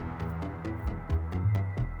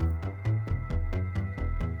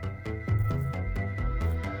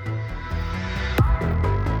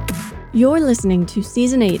You're listening to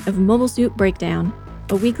Season 8 of Mobile Suit Breakdown,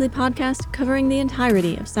 a weekly podcast covering the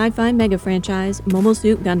entirety of sci-fi mega franchise Mobile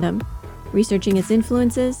Suit Gundam, researching its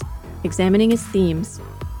influences, examining its themes,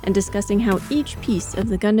 and discussing how each piece of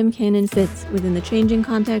the Gundam canon fits within the changing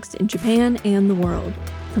context in Japan and the world,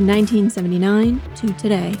 from 1979 to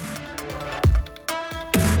today.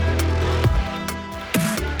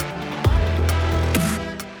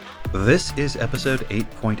 This is episode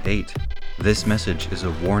 8.8. This message is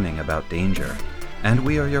a warning about danger. And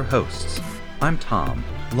we are your hosts. I'm Tom,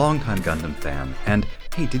 longtime Gundam fan, and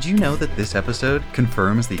hey, did you know that this episode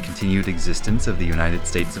confirms the continued existence of the United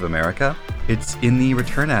States of America? It's in the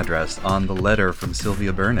return address on the letter from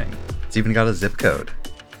Sylvia Burning. It's even got a zip code.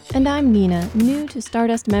 And I'm Nina, new to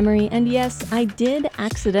Stardust Memory, and yes, I did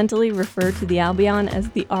accidentally refer to the Albion as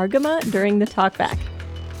the Argama during the talkback.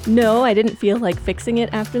 No, I didn't feel like fixing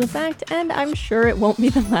it after the fact, and I'm sure it won't be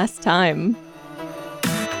the last time.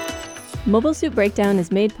 Mobile Suit Breakdown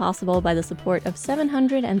is made possible by the support of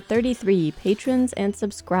 733 patrons and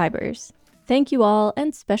subscribers. Thank you all,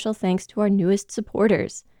 and special thanks to our newest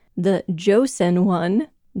supporters, the Josen 1,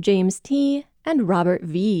 James T, and Robert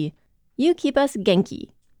V. You keep us Genki.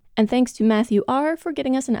 And thanks to Matthew R for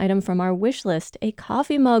getting us an item from our wish list, a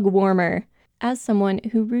coffee mug warmer. As someone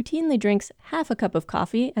who routinely drinks half a cup of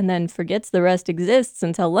coffee and then forgets the rest exists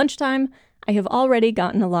until lunchtime, I have already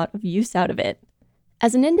gotten a lot of use out of it.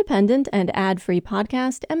 As an independent and ad-free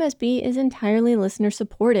podcast, MSB is entirely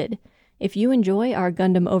listener-supported. If you enjoy our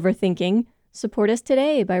Gundam overthinking, support us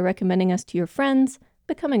today by recommending us to your friends,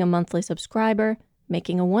 becoming a monthly subscriber,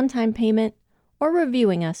 making a one-time payment, or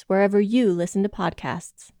reviewing us wherever you listen to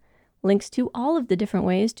podcasts. Links to all of the different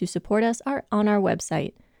ways to support us are on our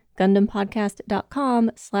website,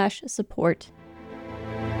 GundamPodcast.com/support.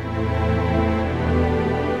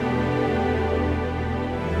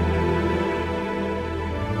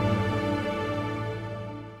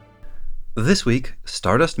 This week,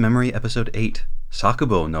 Stardust Memory Episode 8,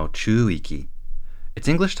 Sakubo no Chuiki. Its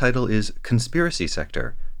English title is Conspiracy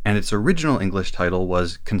Sector, and its original English title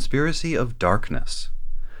was Conspiracy of Darkness.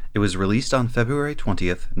 It was released on February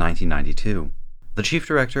 20th, 1992. The chief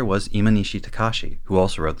director was Imanishi Takashi, who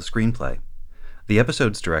also wrote the screenplay. The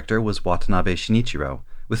episode's director was Watanabe Shinichiro,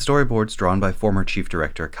 with storyboards drawn by former chief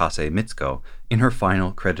director Kase Mitsuko in her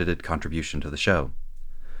final credited contribution to the show.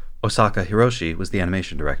 Osaka Hiroshi was the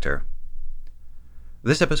animation director.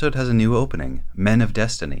 This episode has a new opening, Men of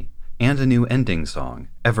Destiny, and a new ending song,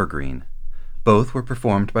 Evergreen. Both were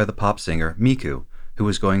performed by the pop singer Miku, who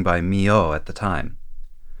was going by Mio at the time.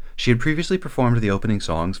 She had previously performed the opening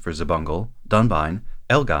songs for Zebungle, Dunbine,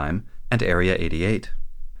 Elgheim, and Area 88.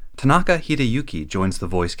 Tanaka Hideyuki joins the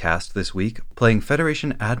voice cast this week, playing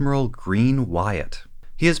Federation Admiral Green Wyatt.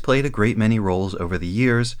 He has played a great many roles over the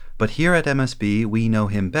years, but here at MSB we know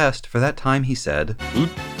him best for that time he said,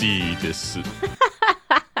 "Utti desu."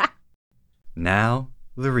 Now,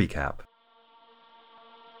 the recap.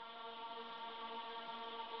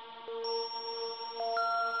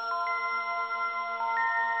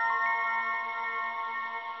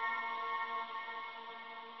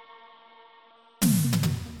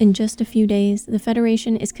 In just a few days, the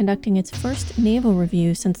Federation is conducting its first naval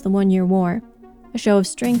review since the One-Year War, a show of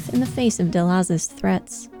strength in the face of Delaz's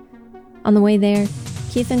threats. On the way there,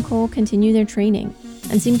 Keith and Cole continue their training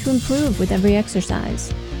and seem to improve with every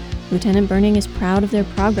exercise. Lieutenant Burning is proud of their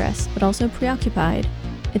progress, but also preoccupied.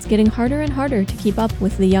 It's getting harder and harder to keep up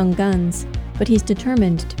with the young guns, but he's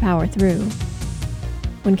determined to power through.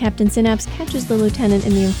 When Captain Synapse catches the lieutenant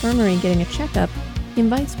in the infirmary getting a checkup, he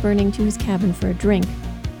invites Burning to his cabin for a drink,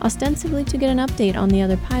 ostensibly to get an update on the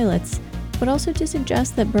other pilots, but also to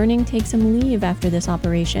suggest that Burning take some leave after this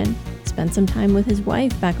operation, spend some time with his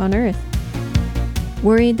wife back on Earth.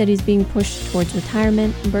 Worried that he's being pushed towards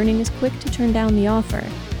retirement, Burning is quick to turn down the offer.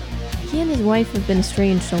 He and his wife have been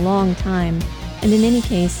estranged a long time, and in any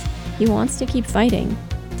case, he wants to keep fighting,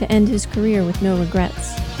 to end his career with no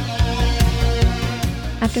regrets.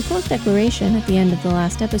 After Cole's declaration at the end of the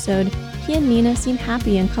last episode, he and Nina seem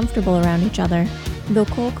happy and comfortable around each other, though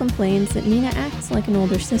Cole complains that Nina acts like an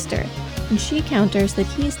older sister, and she counters that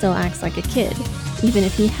he still acts like a kid, even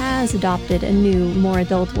if he has adopted a new, more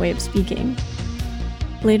adult way of speaking.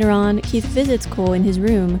 Later on, Keith visits Cole in his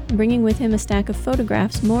room, bringing with him a stack of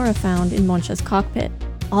photographs Mora found in Monsha's cockpit,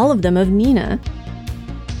 all of them of Nina.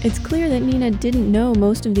 It's clear that Nina didn't know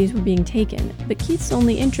most of these were being taken, but Keith's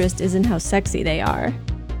only interest is in how sexy they are.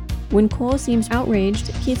 When Cole seems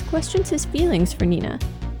outraged, Keith questions his feelings for Nina.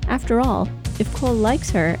 After all, if Cole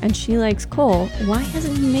likes her and she likes Cole, why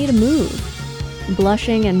hasn't he made a move?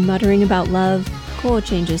 Blushing and muttering about love, Cole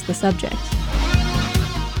changes the subject.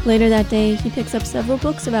 Later that day, he picks up several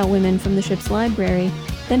books about women from the ship's library,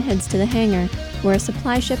 then heads to the hangar, where a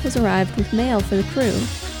supply ship has arrived with mail for the crew.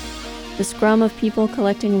 The scrum of people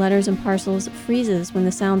collecting letters and parcels freezes when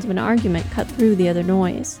the sounds of an argument cut through the other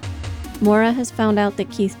noise. Mora has found out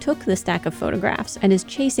that Keith took the stack of photographs and is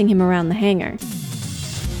chasing him around the hangar.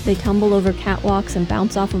 They tumble over catwalks and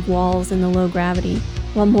bounce off of walls in the low gravity,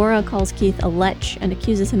 while Mora calls Keith a lech and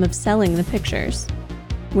accuses him of selling the pictures.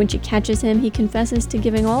 When she catches him, he confesses to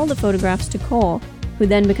giving all the photographs to Cole, who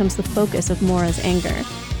then becomes the focus of Mora's anger.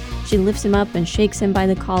 She lifts him up and shakes him by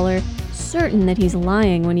the collar, certain that he's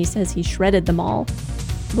lying when he says he shredded them all.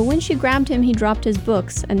 But when she grabbed him, he dropped his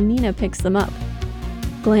books, and Nina picks them up.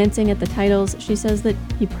 Glancing at the titles, she says that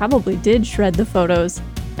he probably did shred the photos,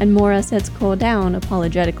 and Mora sets Cole down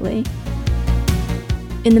apologetically.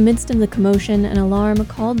 In the midst of the commotion, an alarm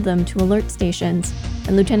called them to alert stations,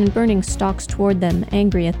 and Lieutenant Burning stalks toward them,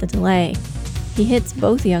 angry at the delay. He hits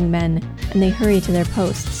both young men, and they hurry to their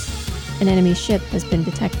posts. An enemy ship has been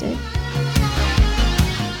detected.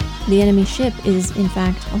 The enemy ship is, in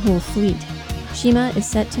fact, a whole fleet. Shima is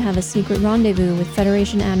set to have a secret rendezvous with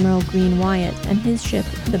Federation Admiral Green Wyatt and his ship,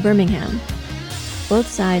 the Birmingham. Both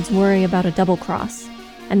sides worry about a double cross,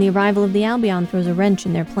 and the arrival of the Albion throws a wrench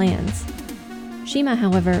in their plans. Shima,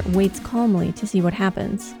 however, waits calmly to see what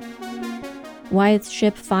happens. Wyatt's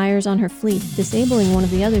ship fires on her fleet, disabling one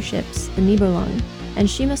of the other ships, the Nibelung, and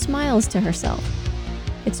Shima smiles to herself.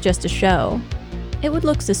 It's just a show. It would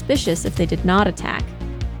look suspicious if they did not attack,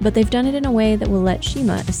 but they've done it in a way that will let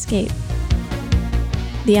Shima escape.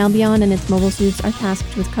 The Albion and its mobile suits are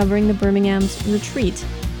tasked with covering the Birmingham's retreat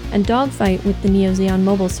and dogfight with the Neo-Zeon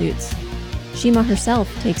mobile suits. Shima herself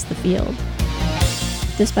takes the field.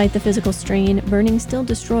 Despite the physical strain, Burning still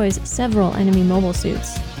destroys several enemy mobile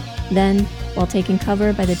suits. Then, while taking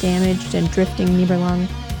cover by the damaged and drifting Nibelung,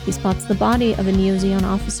 he spots the body of a Neo-Zeon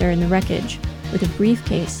officer in the wreckage, with a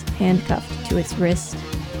briefcase handcuffed to its wrist.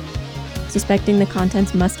 Suspecting the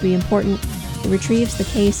contents must be important, he retrieves the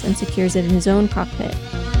case and secures it in his own cockpit.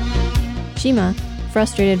 Shima,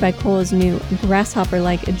 frustrated by Cole's new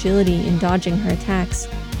grasshopper-like agility in dodging her attacks,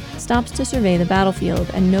 stops to survey the battlefield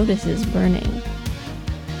and notices Burning.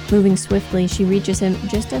 Moving swiftly, she reaches him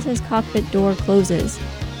just as his cockpit door closes,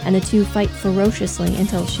 and the two fight ferociously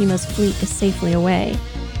until Shima's fleet is safely away,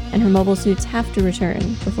 and her mobile suits have to return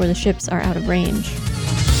before the ships are out of range.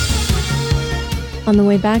 On the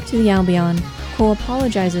way back to the Albion, Cole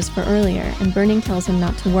apologizes for earlier, and Burning tells him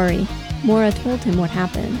not to worry. Mora told him what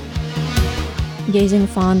happened. Gazing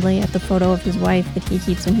fondly at the photo of his wife that he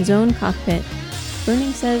keeps in his own cockpit,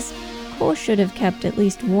 Burning says Cole should have kept at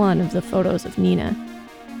least one of the photos of Nina.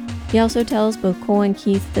 He also tells both Cole and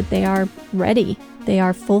Keith that they are ready. They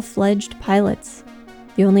are full-fledged pilots.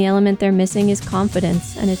 The only element they're missing is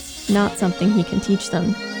confidence, and it's not something he can teach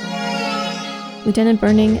them. Lieutenant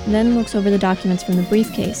Burning then looks over the documents from the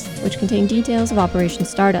briefcase, which contain details of Operation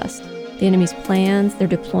Stardust, the enemy's plans, their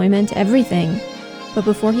deployment, everything. But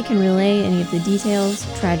before he can relay any of the details,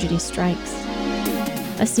 tragedy strikes.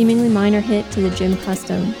 A seemingly minor hit to the Jim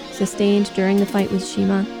Custom, sustained during the fight with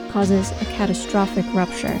Shima, causes a catastrophic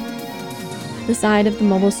rupture. The side of the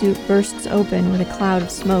mobile suit bursts open with a cloud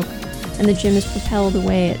of smoke, and the Jim is propelled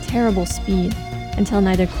away at terrible speed until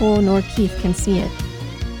neither Cole nor Keith can see it.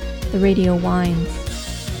 The radio whines.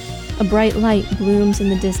 A bright light blooms in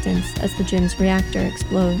the distance as the Jim's reactor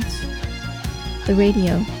explodes. The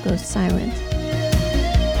radio goes silent.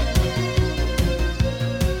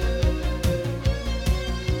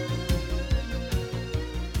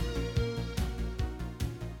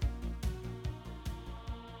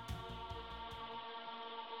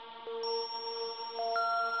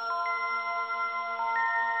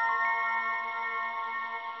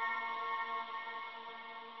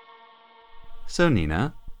 So,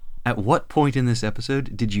 Nina, at what point in this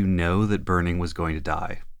episode did you know that Burning was going to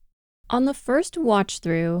die? On the first watch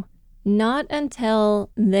through, not until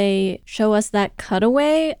they show us that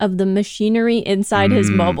cutaway of the machinery inside his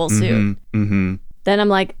mobile suit. Then I'm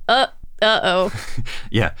like, uh-oh.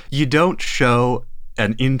 Yeah, you don't show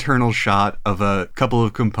an internal shot of a couple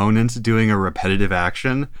of components doing a repetitive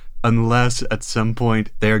action unless at some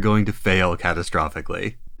point they're going to fail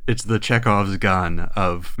catastrophically. It's the Chekhov's gun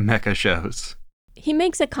of mecha shows. He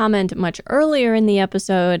makes a comment much earlier in the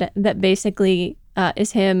episode that basically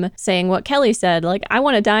is him saying what Kelly said, like, I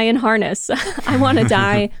want to die in harness. I want to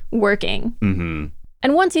die working.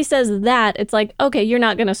 And once he says that, it's like, okay, you're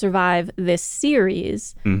not going to survive this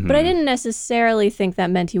series. But I didn't necessarily think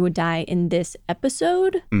that meant he would die in this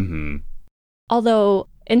episode. Although,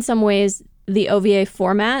 in some ways, the OVA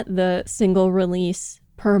format, the single release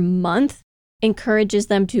per month, encourages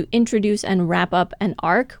them to introduce and wrap up an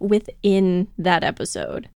arc within that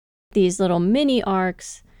episode. These little mini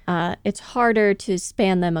arcs, it's harder to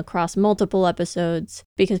span them across multiple episodes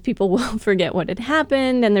because people will forget what had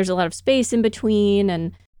happened and there's a lot of space in between,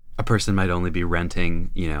 and a person might only be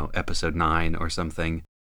renting, episode 9 or something.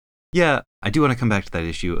 Yeah, I do want to come back to that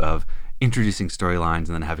issue of introducing storylines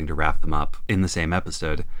and then having to wrap them up in the same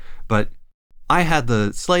episode. But I had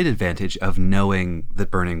the slight advantage of knowing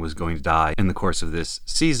that Burning was going to die in the course of this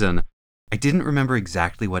season. I didn't remember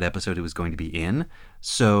exactly what episode it was going to be in.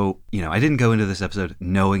 So, I didn't go into this episode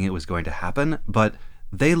knowing it was going to happen, but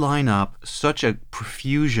they line up such a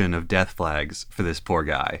profusion of death flags for this poor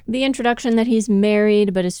guy. The introduction that he's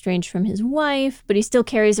married but estranged from his wife, but he still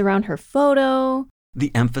carries around her photo.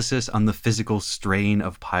 The emphasis on the physical strain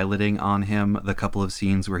of piloting on him, the couple of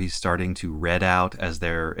scenes where he's starting to red out as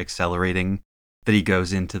they're accelerating, that he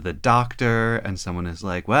goes into the doctor and someone is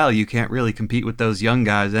like, well, you can't really compete with those young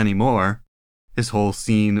guys anymore. His whole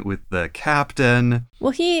scene with the captain.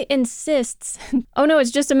 Well, he insists, oh no,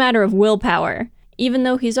 it's just a matter of willpower. Even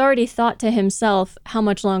though he's already thought to himself, how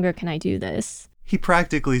much longer can I do this? He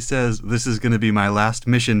practically says, this is going to be my last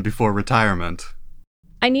mission before retirement.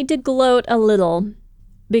 I need to gloat a little,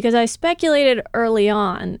 because I speculated early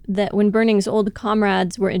on that when Burning's old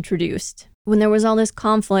comrades were introduced, when there was all this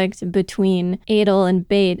conflict between Adel and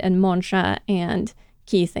Bate and Monsha and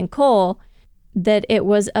Keith and Cole, that it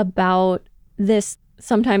was about this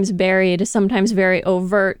sometimes buried, sometimes very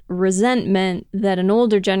overt resentment that an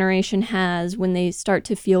older generation has when they start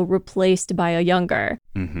to feel replaced by a younger.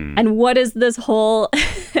 Mm-hmm. And what is this whole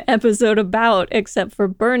episode about except for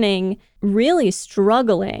Burning really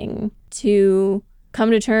struggling to come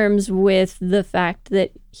to terms with the fact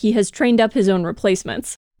that he has trained up his own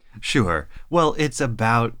replacements? Sure. Well, it's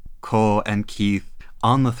about Cole and Keith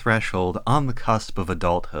on the threshold, on the cusp of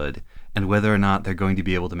adulthood, and whether or not they're going to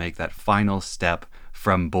be able to make that final step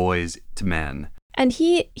from boys to men. And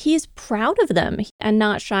he's proud of them and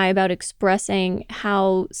not shy about expressing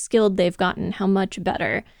how skilled they've gotten, how much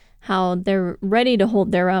better, how they're ready to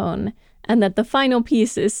hold their own, and that the final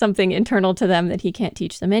piece is something internal to them that he can't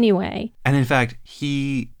teach them anyway. And in fact,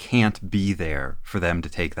 he can't be there for them to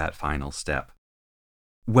take that final step.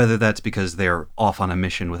 Whether that's because they're off on a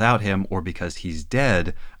mission without him or because he's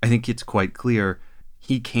dead, I think it's quite clear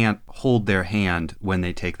he can't hold their hand when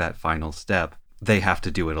they take that final step. They have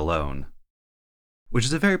to do it alone. Which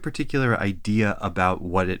is a very particular idea about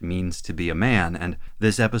what it means to be a man, and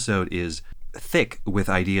this episode is thick with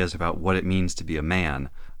ideas about what it means to be a man.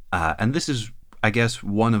 And this is, I guess,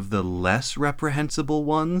 one of the less reprehensible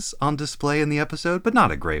ones on display in the episode, but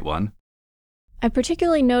not a great one. I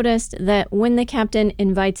particularly noticed that when the captain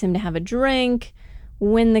invites him to have a drink,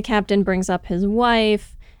 when the captain brings up his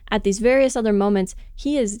wife, at these various other moments,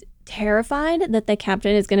 he is terrified that the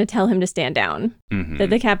captain is going to tell him to stand down. Mm-hmm. That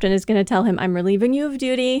the captain is going to tell him, I'm relieving you of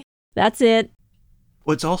duty. That's it.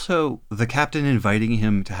 What's also the captain inviting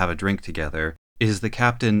him to have a drink together is the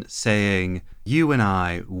captain saying, you and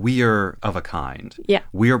I, we're of a kind. Yeah.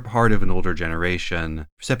 We're part of an older generation,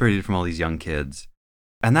 separated from all these young kids.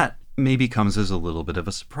 And that maybe comes as a little bit of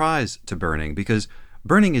a surprise to Burning, because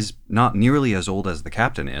Burning is not nearly as old as the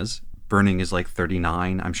captain is. Burning is like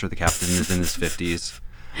 39. I'm sure the captain is in his 50s.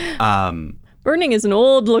 Burning is an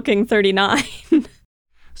old-looking 39.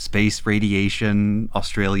 Space radiation,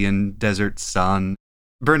 Australian desert sun.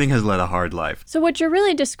 Burning has led a hard life. So what you're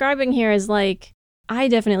really describing here is like, I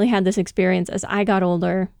definitely had this experience as I got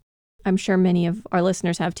older. I'm sure many of our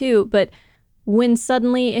listeners have too, but when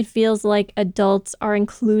suddenly it feels like adults are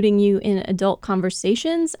including you in adult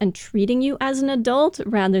conversations and treating you as an adult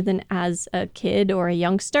rather than as a kid or a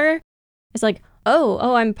youngster, it's like,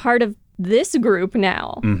 oh, I'm part of this group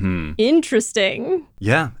now. Mm-hmm. Interesting.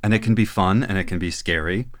 Yeah, and it can be fun and it can be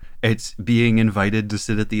scary. It's being invited to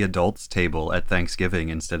sit at the adults' table at Thanksgiving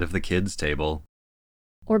instead of the kids' table.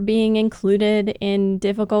 Or being included in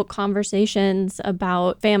difficult conversations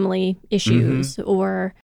about family issues,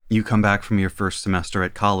 or you come back from your first semester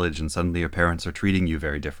at college and suddenly your parents are treating you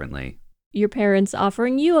very differently. Your parents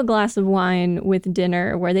offering you a glass of wine with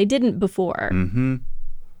dinner where they didn't before. Mm-hmm.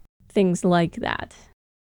 Things like that.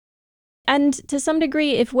 And to some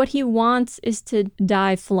degree, if what he wants is to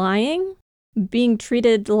die flying, being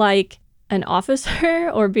treated like an officer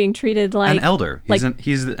or being treated like... An elder.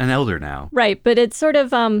 He's an elder now. Right, but it's sort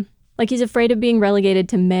of like he's afraid of being relegated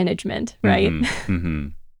to management, right? Mm-hmm. Mm-hmm.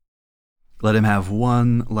 Let him have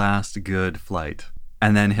one last good flight,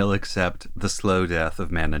 and then he'll accept the slow death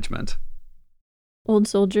of management. Old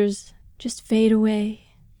soldiers just fade away,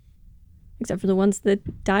 except for the ones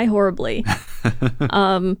that die horribly.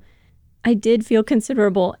 I did feel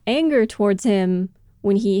considerable anger towards him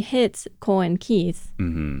when he hits Cole and Keith.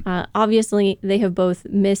 Obviously, they have both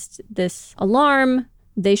missed this alarm.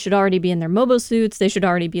 They should already be in their mobile suits. They should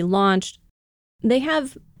already be launched. They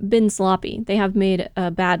have been sloppy. They have made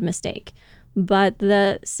a bad mistake. But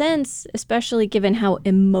the sense, especially given how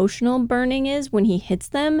emotional Burning is when he hits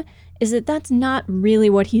them, is that that's not really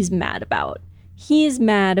what he's mad about. He's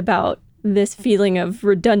mad about this feeling of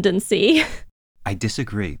redundancy. I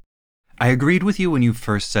disagree. I agreed with you when you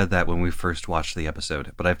first said that when we first watched the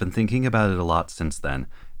episode, but I've been thinking about it a lot since then,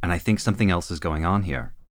 and I think something else is going on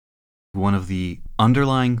here. One of the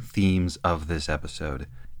underlying themes of this episode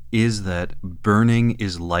is that Burning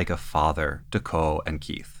is like a father to Ko and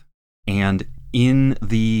Keith. And in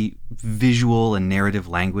the visual and narrative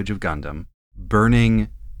language of Gundam, Burning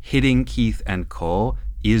hitting Keith and Ko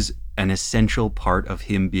is an essential part of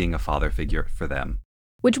him being a father figure for them.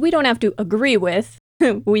 Which we don't have to agree with.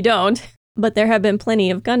 We don't. But there have been plenty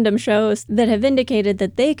of Gundam shows that have indicated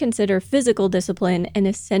that they consider physical discipline an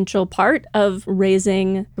essential part of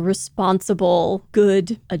raising responsible,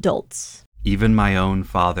 good adults. Even my own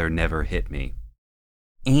father never hit me.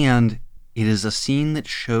 And it is a scene that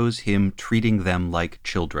shows him treating them like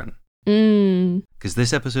children. Because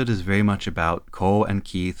this episode is very much about Ko and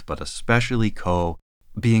Keith, but especially Ko,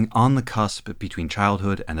 being on the cusp between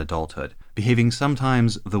childhood and adulthood, behaving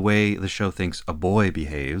sometimes the way the show thinks a boy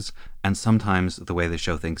behaves, and sometimes the way the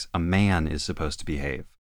show thinks a man is supposed to behave.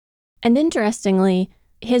 And interestingly,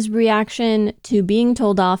 his reaction to being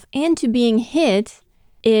told off and to being hit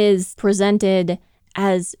is presented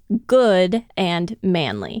as good and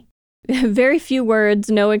manly. Very few words,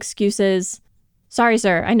 no excuses. Sorry,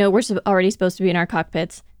 sir, I know we're already supposed to be in our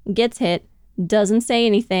cockpits. Gets hit, doesn't say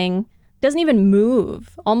anything, doesn't even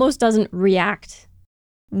move, almost doesn't react.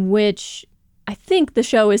 Which I think the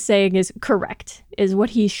show is saying is correct, is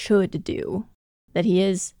what he should do. That he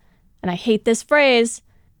is, and I hate this phrase,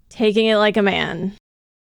 taking it like a man.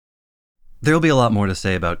 There'll be a lot more to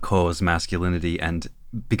say about Ko's masculinity and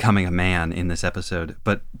becoming a man in this episode,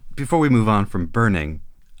 but before we move on from Burning,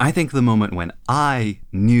 I think the moment when I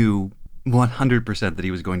knew 100% that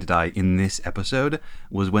he was going to die in this episode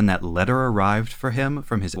was when that letter arrived for him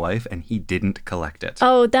from his wife and he didn't collect it.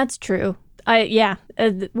 Oh, that's true.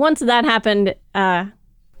 Once that happened, I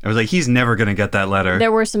was like, he's never going to get that letter.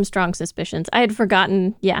 There were some strong suspicions. I had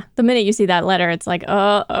forgotten. Yeah, the minute you see that letter, it's like,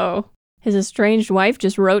 uh-oh. His estranged wife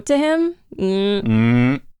just wrote to him?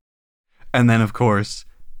 And then, of course,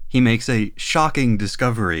 he makes a shocking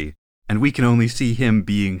discovery, and we can only see him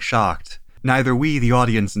being shocked. Neither we, the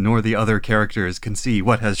audience, nor the other characters can see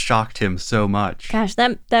what has shocked him so much. Gosh,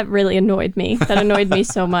 that really annoyed me. That annoyed me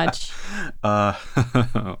so much. I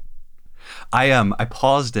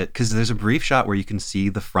paused it because there's a brief shot where you can see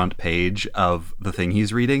the front page of the thing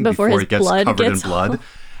he's reading before it gets covered in blood.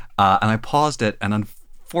 And I paused it, and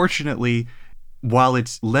unfortunately, while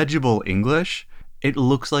it's legible English, it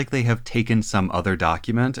looks like they have taken some other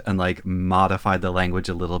document and like modified the language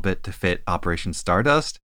a little bit to fit Operation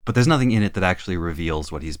Stardust. But there's nothing in it that actually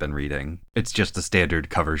reveals what he's been reading. It's just a standard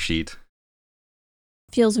cover sheet.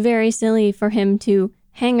 Feels very silly for him to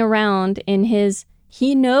hang around in his...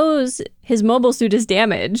 He knows his mobile suit is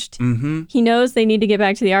damaged. Mm-hmm. He knows they need to get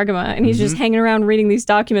back to the Argama, and he's just hanging around reading these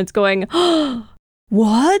documents going, oh,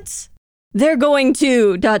 what? They're going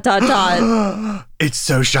to... ... It's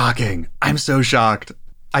so shocking. I'm so shocked.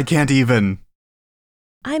 I can't even...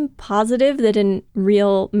 I'm positive that in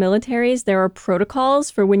real militaries, there are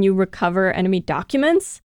protocols for when you recover enemy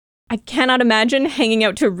documents. I cannot imagine hanging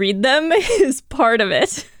out to read them is part of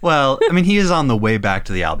it. Well, I mean, he is on the way back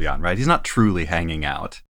to the Albion, right? He's not truly hanging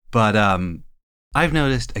out. But I've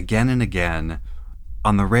noticed again and again,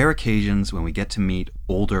 on the rare occasions when we get to meet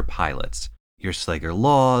older pilots, your Slager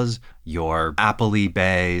Laws, your Appley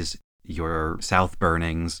Bays, your South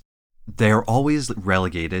Burnings, they're always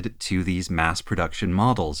relegated to these mass production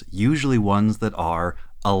models, usually ones that are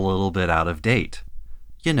a little bit out of date.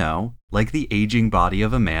 You know, like the aging body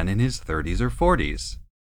of a man in his 30s or 40s.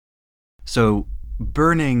 So,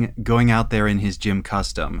 Burning going out there in his Gym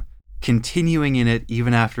Custom, continuing in it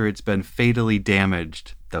even after it's been fatally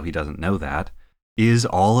damaged, though he doesn't know that, is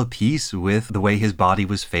all a piece with the way his body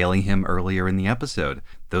was failing him earlier in the episode.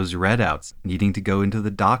 Those redouts, needing to go into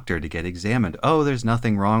the doctor to get examined. Oh, there's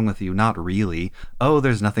nothing wrong with you, not really. Oh,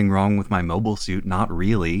 there's nothing wrong with my mobile suit, not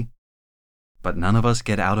really. But none of us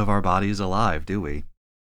get out of our bodies alive, do we?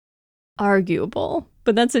 Arguable,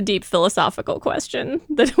 but that's a deep philosophical question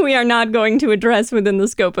that we are not going to address within the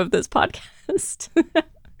scope of this podcast.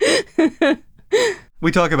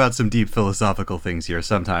 We talk about some deep philosophical things here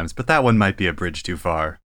sometimes, but that one might be a bridge too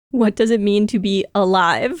far. What does it mean to be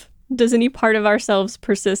alive? Does any part of ourselves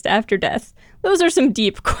persist after death? Those are some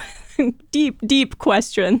deep, deep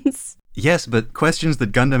questions. Yes, but questions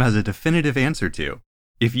that Gundam has a definitive answer to.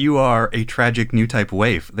 If you are a tragic new type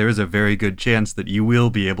waif, there is a very good chance that you will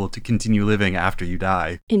be able to continue living after you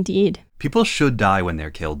die. Indeed. People should die when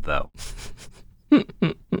they're killed, though.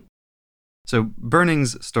 So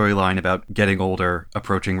Burning's storyline about getting older,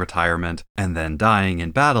 approaching retirement, and then dying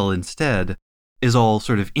in battle instead is all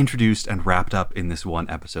sort of introduced and wrapped up in this one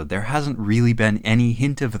episode. There hasn't really been any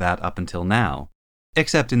hint of that up until now,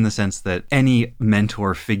 except in the sense that any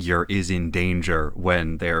mentor figure is in danger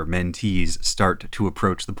when their mentees start to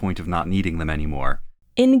approach the point of not needing them anymore.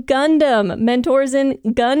 In Gundam, mentors in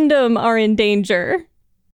Gundam are in danger.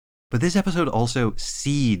 But this episode also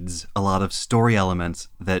seeds a lot of story elements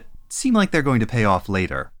that seem like they're going to pay off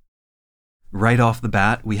later. Right off the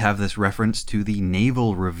bat, we have this reference to the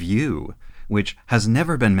Naval Review, which has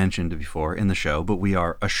never been mentioned before in the show, but we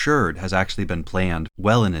are assured has actually been planned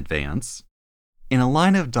well in advance. In a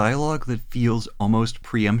line of dialogue that feels almost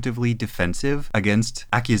preemptively defensive against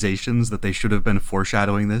accusations that they should have been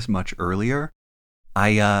foreshadowing this much earlier,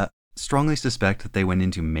 I strongly suspect that they went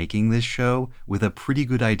into making this show with a pretty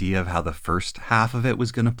good idea of how the first half of it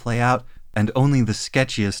was going to play out, and only the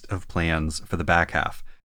sketchiest of plans for the back half.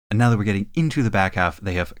 And now that we're getting into the back half,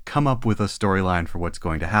 they have come up with a storyline for what's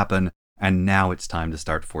going to happen, and now it's time to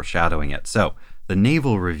start foreshadowing it. So, the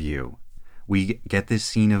Naval Review. We get this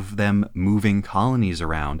scene of them moving colonies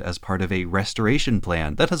around as part of a restoration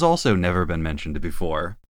plan that has also never been mentioned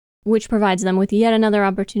before. Which provides them with yet another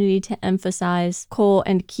opportunity to emphasize Cole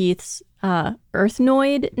and Keith's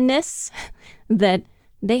Earthnoidness, that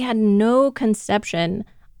they had no conception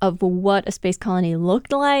of what a space colony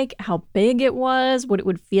looked like, how big it was, what it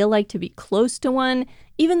would feel like to be close to one,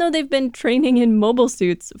 even though they've been training in mobile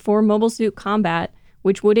suits for mobile suit combat,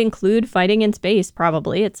 which would include fighting in space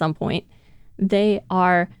probably at some point. They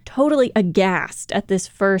are totally aghast at this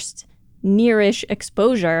first nearish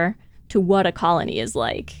exposure to what a colony is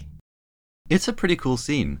like. It's a pretty cool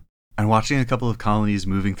scene. And watching a couple of colonies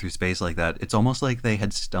moving through space like that, it's almost like they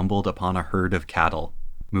had stumbled upon a herd of cattle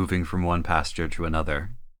moving from one pasture to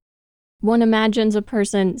another. One imagines a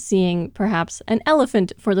person seeing perhaps an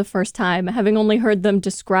elephant for the first time, having only heard them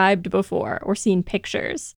described before or seen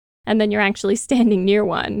pictures, and then you're actually standing near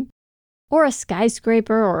one. Or a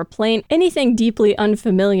skyscraper or a plane, anything deeply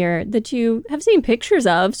unfamiliar that you have seen pictures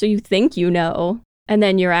of, so you think you know, and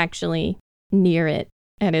then you're actually near it,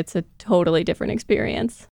 and it's a totally different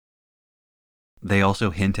experience. They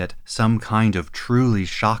also hint at some kind of truly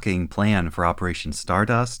shocking plan for Operation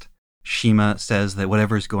Stardust. Shima says that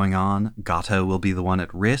whatever's going on, Gato will be the one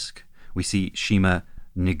at risk. We see Shima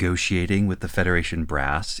negotiating with the Federation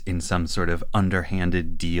brass in some sort of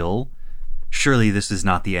underhanded deal. Surely this is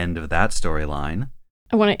not the end of that storyline.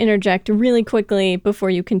 I want to interject really quickly before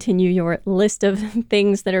you continue your list of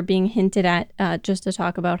things that are being hinted at, just to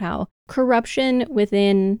talk about how corruption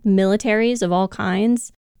within militaries of all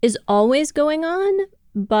kinds is always going on,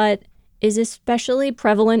 but is especially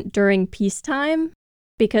prevalent during peacetime,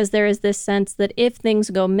 because there is this sense that if things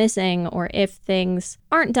go missing or if things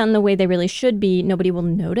aren't done the way they really should be, nobody will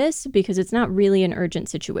notice because it's not really an urgent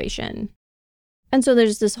situation. And so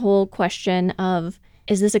there's this whole question of,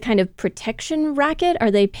 is this a kind of protection racket?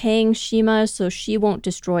 Are they paying Shima so she won't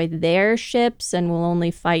destroy their ships and will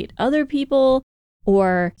only fight other people?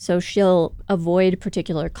 Or so she'll avoid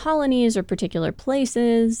particular colonies or particular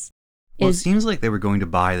places? Well, it seems like they were going to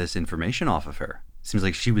buy this information off of her. It seems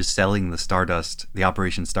like she was selling the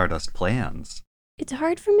Operation Stardust plans. It's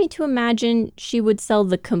hard for me to imagine she would sell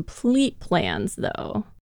the complete plans, though.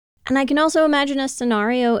 And I can also imagine a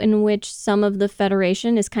scenario in which some of the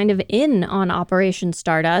Federation is kind of in on Operation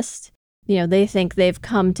Stardust. You know, they think they've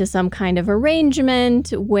come to some kind of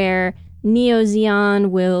arrangement where Neo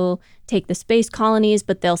Zeon will take the space colonies,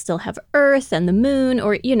 but they'll still have Earth and the Moon,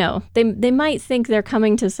 or, you know, they might think they're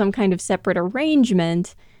coming to some kind of separate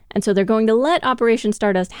arrangement. And so they're going to let Operation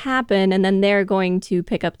Stardust happen, and then they're going to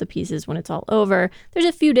pick up the pieces when it's all over. There's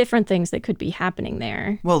a few different things that could be happening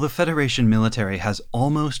there. Well, the Federation military has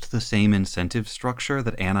almost the same incentive structure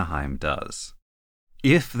that Anaheim does.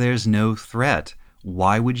 If there's no threat,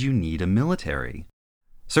 why would you need a military?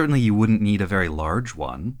 Certainly you wouldn't need a very large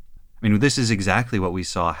one. I mean, this is exactly what we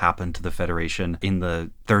saw happen to the Federation in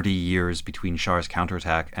the 30 years between Char's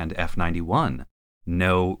counterattack and F-91.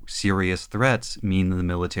 No serious threats mean the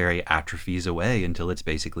military atrophies away until it's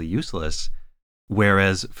basically useless.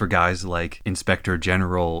 Whereas for guys like Inspector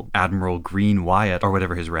General Admiral Green Wyatt, or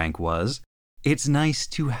whatever his rank was, it's nice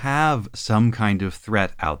to have some kind of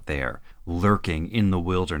threat out there, lurking in the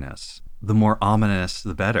wilderness. The more ominous,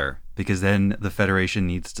 the better. because then the Federation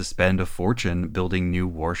needs to spend a fortune building new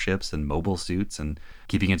warships and mobile suits and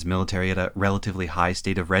keeping its military at a relatively high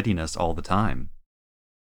state of readiness all the time.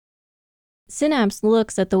 Synapse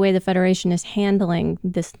looks at the way the Federation is handling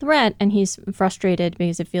this threat, and he's frustrated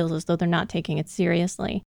because it feels as though they're not taking it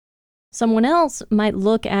seriously. Someone else might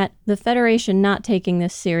look at the Federation not taking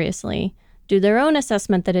this seriously, do their own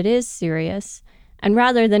assessment that it is serious, and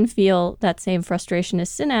rather than feel that same frustration as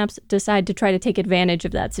Synapse, decide to try to take advantage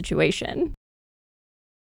of that situation.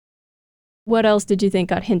 What else did you think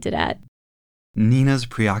got hinted at? Nina's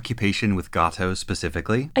preoccupation with Gato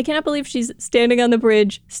specifically. I cannot believe she's standing on the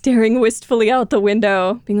bridge, staring wistfully out the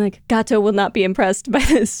window, being like, Gato will not be impressed by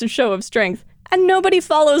this show of strength. And nobody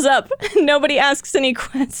follows up. Nobody asks any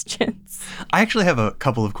questions. I actually have a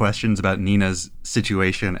couple of questions about Nina's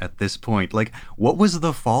situation at this point. Like, what was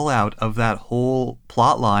the fallout of that whole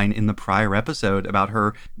plot line in the prior episode about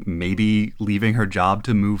her maybe leaving her job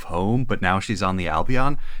to move home, but now she's on the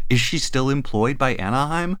Albion? Is she still employed by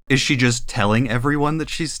Anaheim? Is she just telling everyone that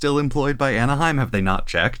she's still employed by Anaheim? Have they not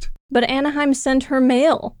checked? But Anaheim sent her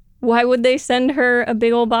mail. Why would they send her a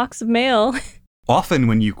big old box of mail? Often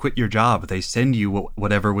when you quit your job, they send you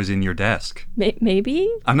whatever was in your desk.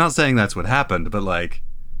 Maybe? I'm not saying that's what happened, but like,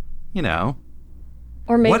 you know.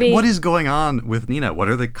 Or maybe... What is going on with Nina? What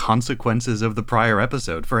are the consequences of the prior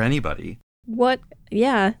episode for anybody?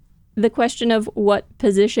 Yeah. The question of what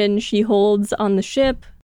position she holds on the ship.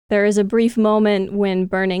 There is a brief moment when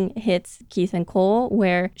Burning hits Keith and Cole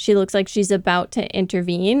where she looks like she's about to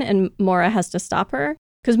intervene and Mora has to stop her.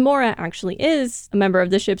 Because Mora actually is a member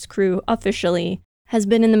of the ship's crew officially, has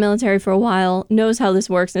been in the military for a while, knows how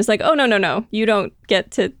this works, and it's like, oh, no, you don't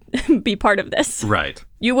get to be part of this. Right.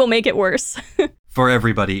 You will make it worse. For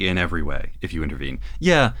everybody in every way, if you intervene.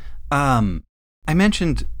 Yeah, I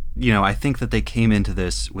mentioned, I think that they came into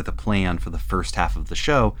this with a plan for the first half of the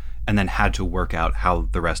show and then had to work out how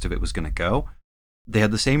the rest of it was going to go. They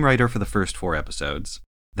had the same writer for the first 4 episodes.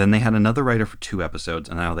 Then they had another writer for 2 episodes,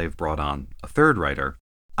 and now they've brought on a third writer.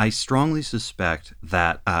 I strongly suspect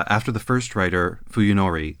that after the first writer,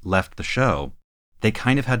 Fuyunori, left the show, they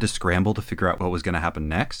kind of had to scramble to figure out what was going to happen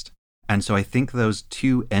next. And so I think those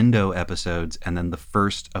 2 Endo episodes and then the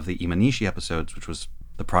first of the Imanishi episodes, which was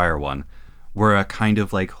the prior one, were a kind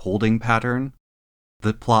of like holding pattern.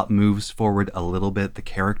 The plot moves forward a little bit, the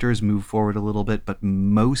characters move forward a little bit, but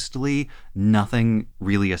mostly nothing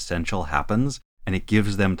really essential happens, and it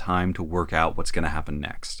gives them time to work out what's going to happen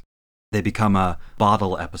next. They become a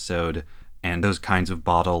bottle episode, and those kinds of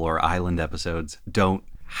bottle or island episodes don't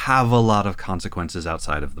have a lot of consequences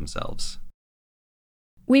outside of themselves.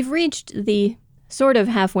 We've reached the sort of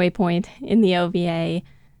halfway point in the OVA.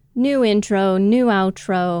 New intro, new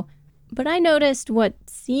outro, but I noticed what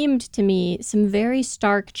seemed to me some very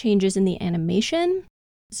stark changes in the animation.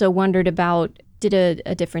 So wondered about, did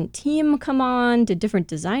a different team come on? Did different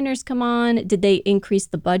designers come on? Did they increase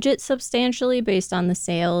the budget substantially based on the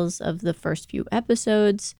sales of the first few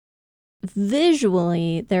episodes?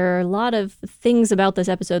 Visually, there are a lot of things about this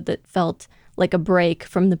episode that felt like a break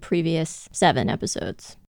from the previous 7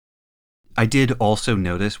 episodes. I did also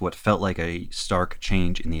notice what felt like a stark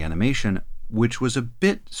change in the animation, which was a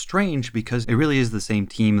bit strange because it really is the same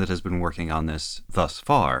team that has been working on this thus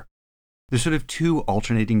far. There's sort of 2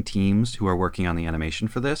 alternating teams who are working on the animation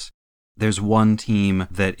for this. There's one team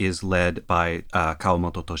that is led by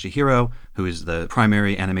Kawamoto Toshihiro, who is the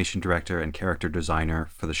primary animation director and character designer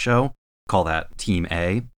for the show. Call that Team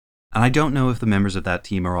A. And I don't know if the members of that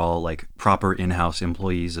team are all like proper in-house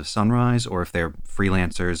employees of Sunrise or if they're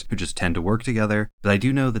freelancers who just tend to work together. But I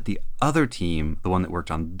do know that the other team, the one that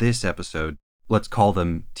worked on this episode, let's call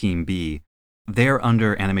them Team B, they're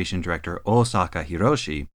under animation director Osaka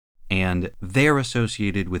Hiroshi, and they're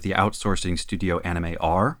associated with the outsourcing studio Anime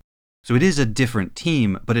R. So it is a different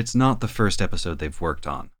team, but it's not the first episode they've worked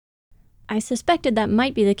on. I suspected that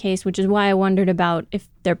might be the case, which is why I wondered about if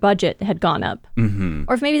their budget had gone up. Mm-hmm.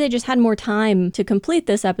 Or if maybe they just had more time to complete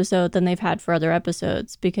this episode than they've had for other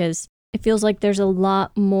episodes, because it feels like there's a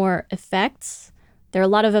lot more effects. There are a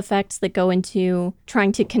lot of effects that go into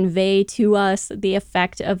trying to convey to us the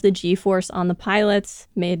effect of the G-force on the pilots.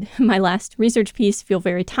 Made my last research piece feel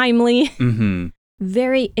very timely. Mm-hmm.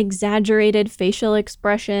 Very exaggerated facial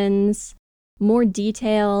expressions, more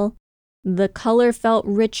detail. The color felt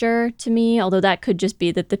richer to me, although that could just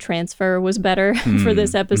be that the transfer was better for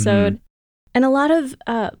this episode. Mm-hmm. And a lot of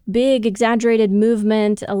big, exaggerated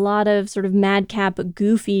movement, a lot of sort of madcap,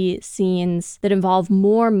 goofy scenes that involve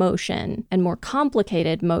more motion and more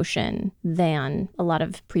complicated motion than a lot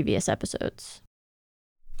of previous episodes.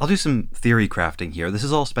 I'll do some theory crafting here. This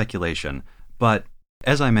is all speculation, but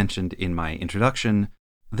as I mentioned in my introduction,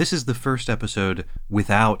 This is the first episode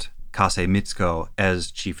without Kase Mitsuko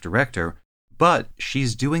as chief director, but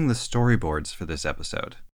she's doing the storyboards for this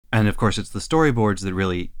episode. And of course, it's the storyboards that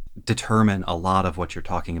really determine a lot of what you're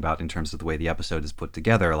talking about in terms of the way the episode is put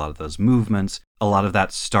together, a lot of those movements, a lot of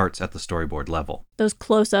that starts at the storyboard level. Those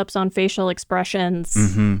close-ups on facial expressions.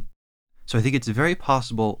 Mm-hmm. So I think it's very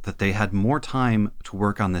possible that they had more time to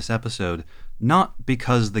work on this episode, not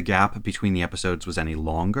because the gap between the episodes was any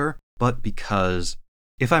longer, but because,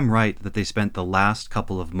 if I'm right, that they spent the last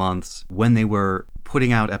couple of months when they were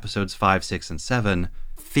putting out episodes 5, 6, and 7,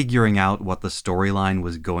 figuring out what the storyline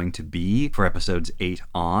was going to be for episodes 8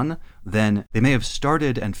 on, then they may have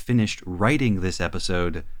started and finished writing this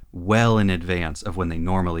episode well in advance of when they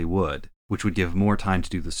normally would, which would give more time to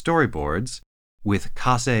do the storyboards. With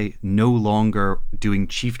Kase no longer doing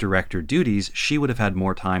chief director duties, she would have had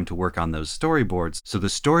more time to work on those storyboards, so the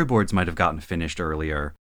storyboards might have gotten finished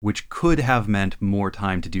earlier, which could have meant more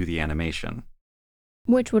time to do the animation.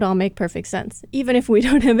 Which would all make perfect sense, even if we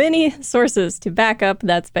don't have any sources to back up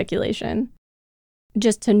that speculation.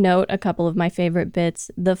 Just to note a couple of my favorite bits,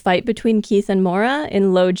 the fight between Keith and Mora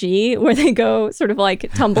in Low G, where they go sort of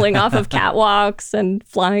like tumbling off of catwalks and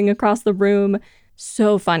flying across the room.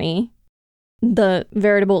 So funny. The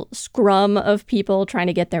veritable scrum of people trying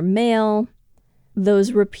to get their mail.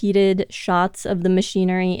 Those repeated shots of the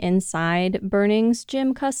machinery inside Burning's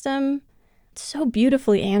gym custom. It's so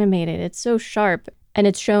beautifully animated. It's so sharp. And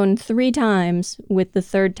it's shown 3 times, with the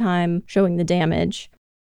third time showing the damage.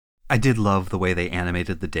 I did love the way they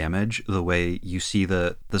animated the damage, the way you see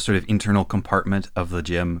the sort of internal compartment of the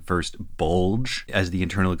gym first bulge as the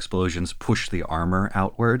internal explosions push the armor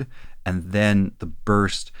outward, and then the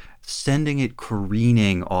burst sending it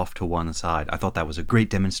careening off to one side. I thought that was a great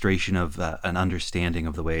demonstration of an understanding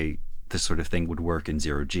of the way this sort of thing would work in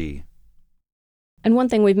Zero G. And one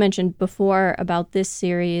thing we've mentioned before about this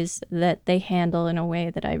series that they handle in a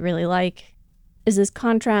way that I really like is this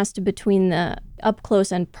contrast between the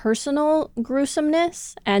up-close and personal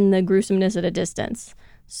gruesomeness and the gruesomeness at a distance.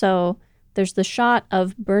 So there's the shot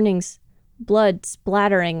of Burning's blood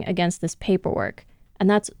splattering against this paperwork, and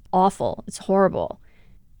that's awful. It's horrible.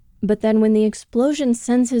 But then when the explosion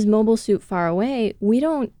sends his mobile suit far away, we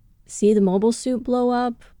don't see the mobile suit blow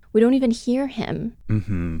up. We don't even hear him.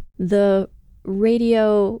 Mm-hmm. The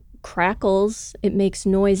radio crackles, it makes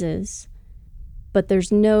noises, but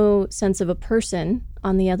there's no sense of a person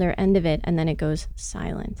on the other end of it, and then it goes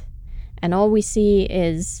silent. And all we see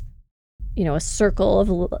is, a circle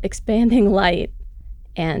of expanding light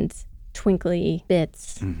and twinkly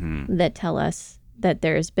bits that tell us that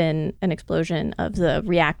there's been an explosion of the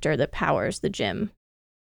reactor that powers the gym.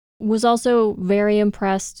 Was also very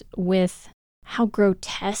impressed with how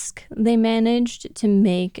grotesque they managed to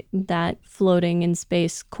make that floating in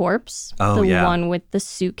space corpse. One with the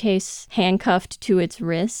suitcase handcuffed to its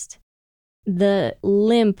wrist. The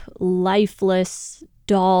limp, lifeless,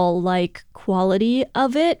 doll-like quality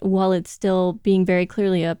of it, while it's still being very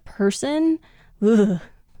clearly a person. Ugh.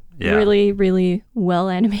 Yeah. Really, really well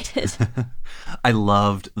animated. I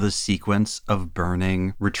loved the sequence of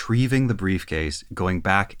Burning retrieving the briefcase, going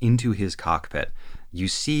back into his cockpit. You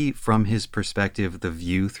see from his perspective the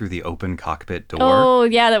view through the open cockpit door. Oh,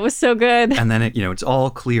 yeah, that was so good. And then it's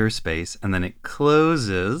all clear space, and then it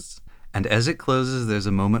closes. And as it closes, there's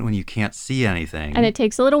a moment when you can't see anything. And it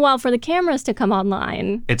takes a little while for the cameras to come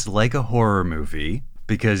online. It's like a horror movie,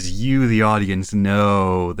 because you, the audience,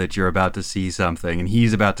 know that you're about to see something, and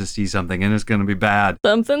he's about to see something, and it's going to be bad.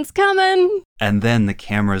 Something's coming. And then the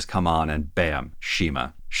cameras come on, and bam,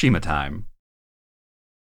 Shima. Shima time.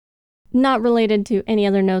 Not related to any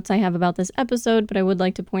other notes I have about this episode, but I would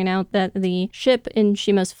like to point out that the ship in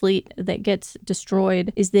Shima's fleet that gets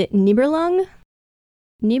destroyed is the Nibelung.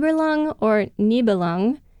 Nibelung or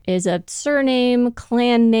Nibelung is a surname,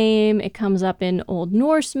 clan name. It comes up in Old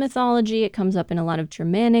Norse mythology. It comes up in a lot of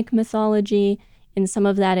Germanic mythology. In some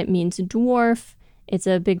of that, it means dwarf. It's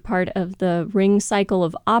a big part of the ring cycle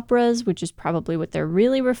of operas, which is probably what they're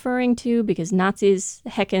really referring to, because Nazis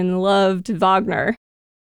heckin' loved Wagner.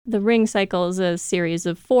 The Ring Cycle is a series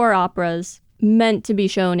of 4 operas meant to be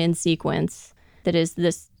shown in sequence that is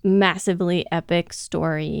this massively epic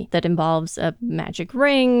story that involves a magic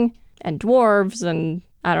ring and dwarves and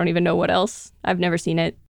I don't even know what else. I've never seen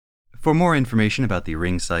it. For more information about the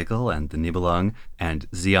Ring Cycle and the Nibelung and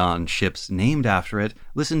Zeon ships named after it,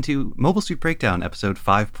 listen to Mobile Suit Breakdown episode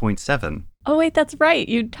 5.7. Oh, wait, that's right.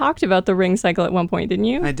 You talked about the Ring Cycle at one point, didn't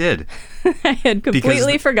you? I did. I had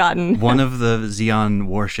completely forgotten. One of the Zeon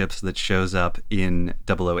warships that shows up in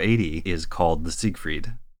 0080 is called the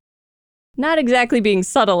Siegfried. Not exactly being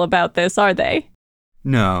subtle about this, are they?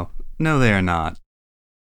 No, they are not.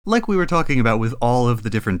 Like we were talking about with all of the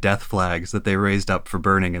different death flags that they raised up for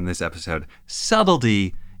burning in this episode,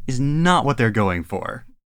 subtlety is not what they're going for.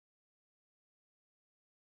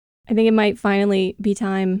 I think it might finally be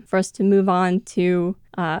time for us to move on to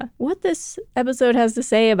what this episode has to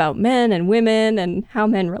say about men and women and how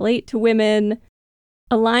men relate to women.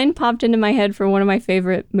 A line popped into my head from one of my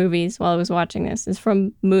favorite movies while I was watching this. It's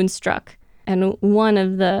from Moonstruck. And one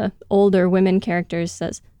of the older women characters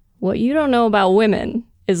says, "What you don't know about women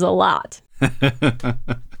is a lot."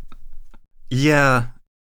 Yeah.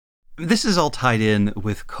 This is all tied in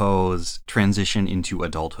with Ko's transition into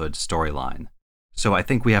adulthood storyline. So I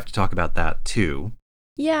think we have to talk about that too.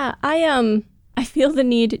 Yeah, I feel the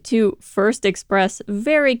need to first express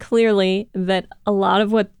very clearly that a lot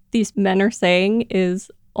of what these men are saying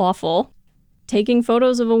is awful. Taking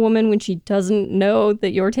photos of a woman when she doesn't know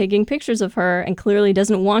that you're taking pictures of her and clearly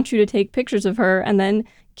doesn't want you to take pictures of her, and then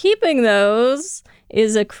keeping those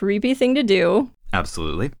is a creepy thing to do.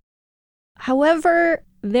 Absolutely. However,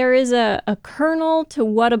 there is a kernel to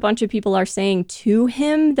what a bunch of people are saying to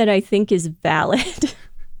him that I think is valid.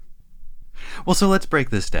 Well, so let's break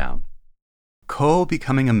this down. Ko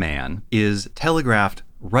becoming a man is telegraphed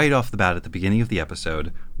right off the bat at the beginning of the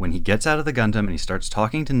episode when he gets out of the Gundam and he starts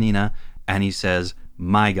talking to Nina and he says,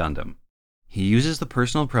 "My Gundam." He uses the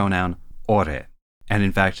personal pronoun ore. And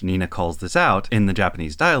in fact, Nina calls this out in the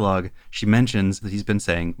Japanese dialogue. She mentions that he's been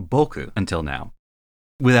saying boku until now.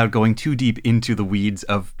 Without going too deep into the weeds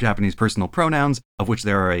of Japanese personal pronouns, of which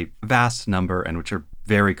there are a vast number and which are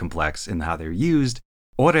very complex in how they're used,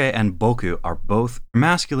 ore and boku are both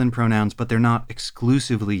masculine pronouns, but they're not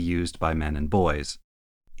exclusively used by men and boys.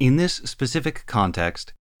 In this specific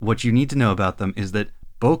context, what you need to know about them is that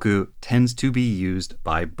boku tends to be used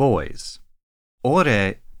by boys.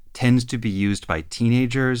 Ore tends to be used by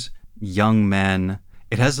teenagers, young men.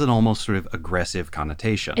 It has an almost sort of aggressive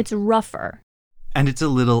connotation. It's rougher. And it's a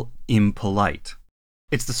little impolite.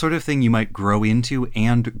 It's the sort of thing you might grow into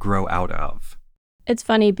and grow out of. It's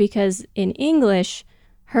funny because in English,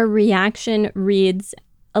 her reaction reads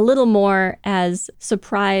a little more as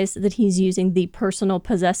surprise that he's using the personal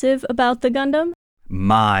possessive about the Gundam.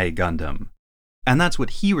 My Gundam. And that's what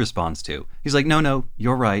he responds to. He's like, no,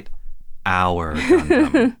 you're right. Our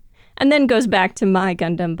Gundam. And then goes back to my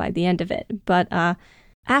Gundam by the end of it. But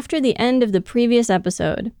after the end of the previous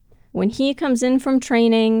episode, when he comes in from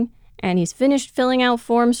training and he's finished filling out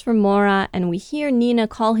forms for Mora and we hear Nina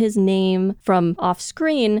call his name from off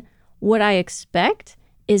screen, what I expect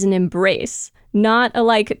is an embrace, not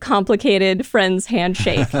a complicated friend's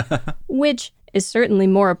handshake, which is certainly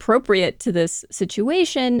more appropriate to this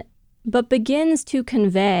situation, but begins to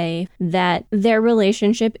convey that their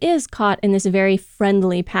relationship is caught in this very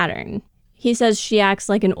friendly pattern. He says she acts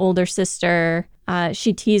like an older sister.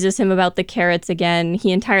 She teases him about the carrots again.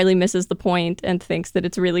 He entirely misses the point and thinks that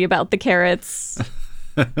it's really about the carrots.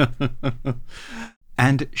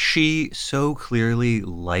 And she so clearly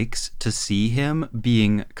likes to see him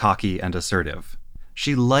being cocky and assertive.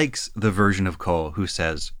 She likes the version of Ko who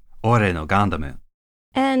says, "Ore no Gundam."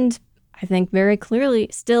 And I think very clearly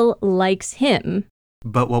still likes him.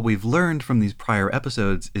 But what we've learned from these prior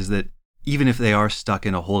episodes is that even if they are stuck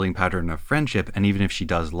in a holding pattern of friendship, and even if she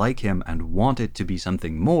does like him and want it to be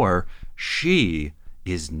something more, she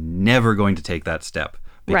is never going to take that step.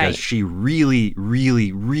 Because she really,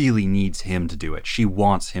 really, really needs him to do it. She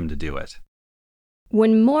wants him to do it.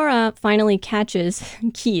 When Mora finally catches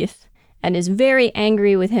Keith and is very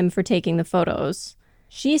angry with him for taking the photos,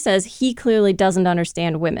 she says he clearly doesn't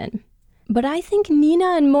understand women. But I think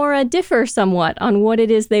Nina and Mora differ somewhat on what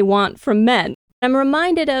it is they want from men. I'm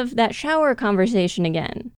reminded of that shower conversation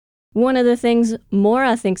again. One of the things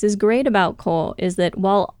Mora thinks is great about Ko is that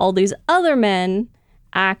while all these other men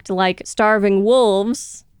act like starving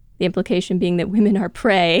wolves, the implication being that women are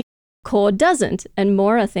prey, Ko doesn't, and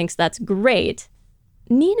Mora thinks that's great.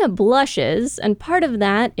 Nina blushes, and part of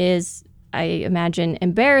that is, I imagine,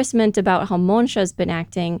 embarrassment about how Monsha's been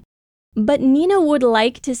acting. But Nina would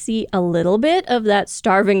like to see a little bit of that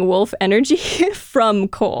starving wolf energy from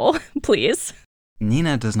Ko, please.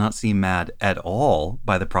 Nina does not seem mad at all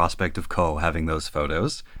by the prospect of Ko having those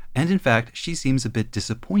photos, and in fact, she seems a bit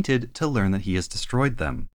disappointed to learn that he has destroyed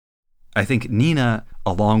them. I think Nina,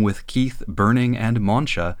 along with Keith, Burning, and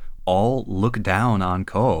Monsha, all look down on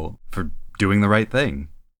Ko for doing the right thing.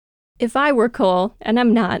 If I were Ko, and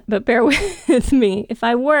I'm not, but bear with me, if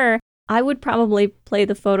I were, I would probably play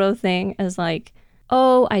the photo thing as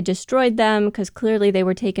oh, I destroyed them because clearly they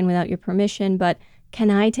were taken without your permission, but can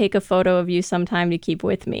I take a photo of you sometime to keep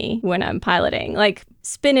with me when I'm piloting?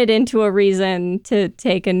 Spin it into a reason to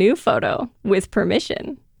take a new photo with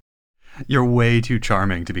permission. You're way too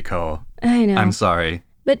charming to be Ko. I know. I'm sorry.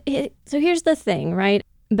 But so here's the thing, right?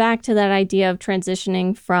 Back to that idea of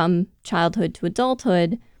transitioning from childhood to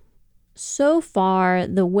adulthood. So far,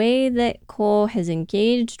 the way that Ko has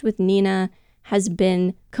engaged with Nina has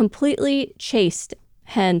been completely chaste,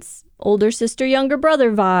 hence older sister, younger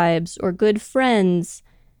brother vibes or good friends.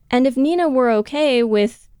 And if Nina were okay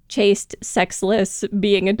with chaste, sexless,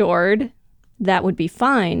 being adored, that would be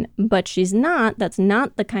fine. But she's not. That's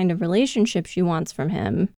not the kind of relationship she wants from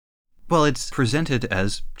him. Well, it's presented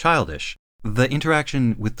as childish. The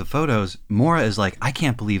interaction with the photos, Mora is like, I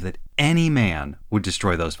can't believe that any man would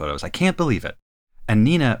destroy those photos. I can't believe it. And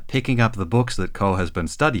Nina picking up the books that Ko has been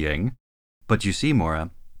studying. But you see, Mora,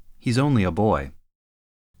 he's only a boy.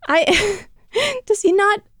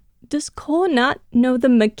 Does Ko not know the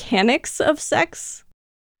mechanics of sex?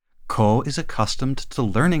 Ko is accustomed to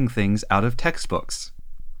learning things out of textbooks.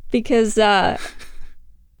 Because,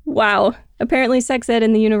 wow, apparently sex ed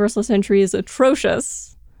in the Universal Century is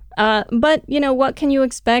atrocious. But, what can you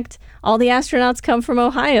expect? All the astronauts come from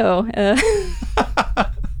Ohio.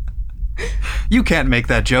 You can't make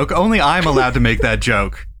that joke. Only I'm allowed to make that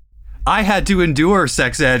joke. I had to endure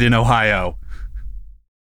sex ed in Ohio.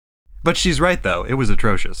 But she's right, though. It was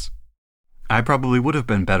atrocious. I probably would have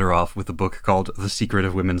been better off with a book called The Secret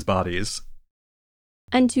of Women's Bodies.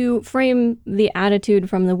 And to frame the attitude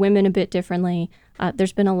from the women a bit differently,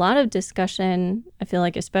 there's been a lot of discussion, I feel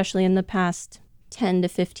like especially in the past 10 to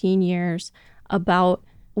 15 years, about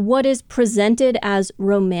what is presented as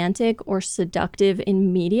romantic or seductive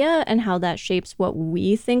in media and how that shapes what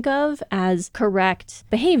we think of as correct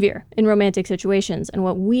behavior in romantic situations and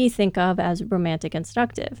what we think of as romantic and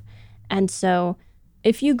seductive. And so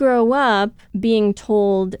if you grow up being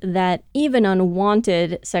told that even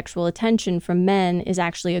unwanted sexual attention from men is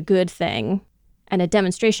actually a good thing and a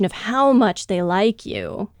demonstration of how much they like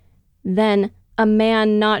you, then a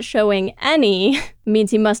man not showing any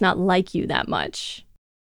means he must not like you that much.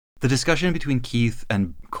 The discussion between Keith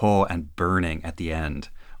and Ko and Burning at the end,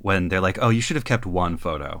 when they're like, oh, you should have kept one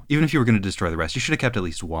photo. Even if you were going to destroy the rest, you should have kept at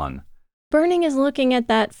least one. Burning is looking at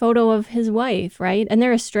that photo of his wife, right? And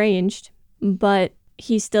they're estranged, but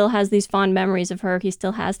he still has these fond memories of her. He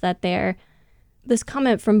still has that there. This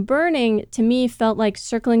comment from Burning, to me, felt like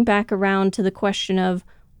circling back around to the question of,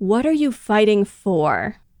 what are you fighting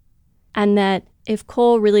for? And that if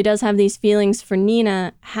Cole really does have these feelings for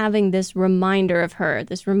Nina, having this reminder of her,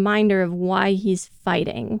 this reminder of why he's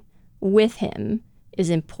fighting with him is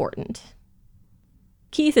important.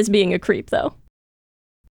 Keith is being a creep, though.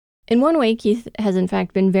 In one way, Keith has in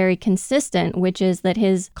fact been very consistent, which is that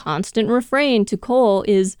his constant refrain to Cole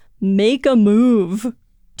is, make a move.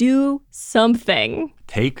 Do something.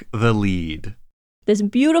 Take the lead. This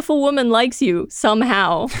beautiful woman likes you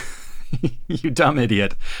somehow. You dumb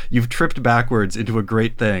idiot. You've tripped backwards into a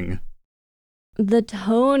great thing. The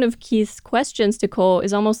tone of Keith's questions to Cole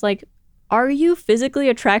is almost like, are you physically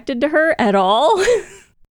attracted to her at all?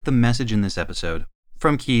 The message in this episode,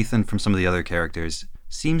 from Keith and from some of the other characters,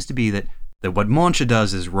 seems to be that what Monsha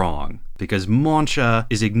does is wrong, because Monsha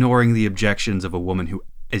is ignoring the objections of a woman who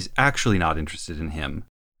is actually not interested in him.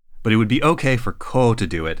 But it would be okay for Ko to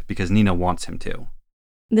do it because Nina wants him to.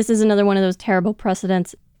 This is another one of those terrible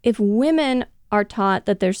precedents. If women are taught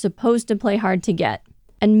that they're supposed to play hard to get,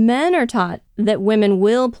 and men are taught that women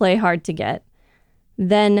will play hard to get,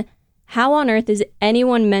 then how on earth is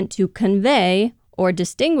anyone meant to convey or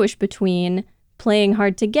distinguish between playing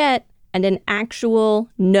hard to get and an actual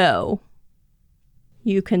no?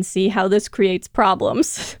 You can see how this creates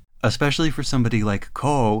problems. Especially for somebody like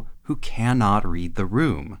Ko, who cannot read the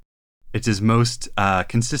room. It's his most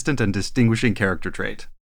consistent and distinguishing character trait.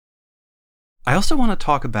 I also want to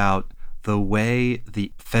talk about the way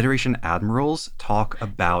the Federation admirals talk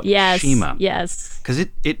about Shima. Yes. Because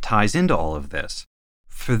it ties into all of this.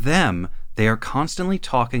 For them, they are constantly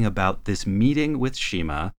talking about this meeting with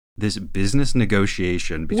Shima, this business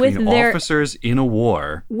negotiation between officers in a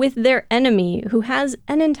war. With their enemy, who has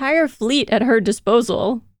an entire fleet at her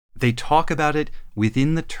disposal. They talk about it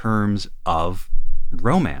within the terms of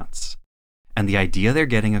romance. And the idea they're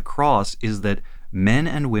getting across is that men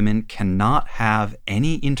and women cannot have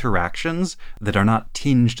any interactions that are not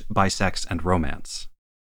tinged by sex and romance.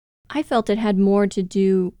 I felt it had more to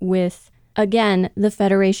do with, again, the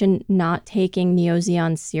Federation not taking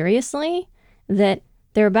Neo-Zeon seriously, that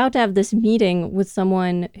they're about to have this meeting with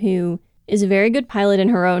someone who is a very good pilot in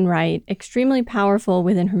her own right, extremely powerful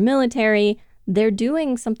within her military. They're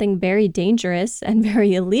doing something very dangerous and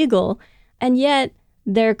very illegal, and yet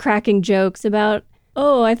they're cracking jokes about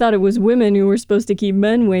oh, I thought it was women who were supposed to keep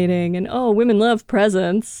men waiting, and oh, women love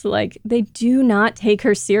presents. Like, they do not take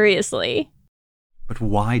her seriously. But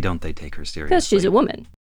why don't they take her seriously? Because she's a woman.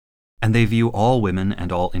 And they view all women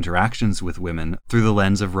and all interactions with women through the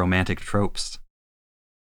lens of romantic tropes.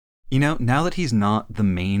 You know, now that he's not the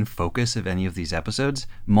main focus of any of these episodes,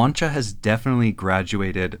 Moncha has definitely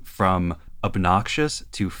graduated from obnoxious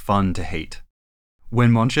to fun to hate.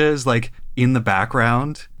 When Moncha is, like, in the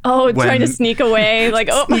background... Oh, trying to sneak away. Like,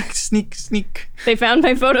 oh... Sneak. They found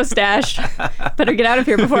my photo stash. Better get out of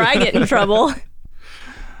here before I get in trouble.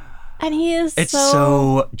 And he is It's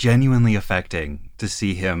so genuinely affecting to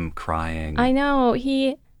see him crying. I know.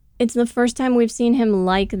 It's the first time we've seen him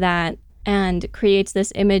like that, and creates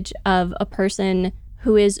this image of a person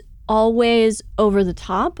who is always over the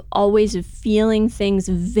top, always feeling things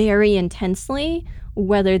very intensely,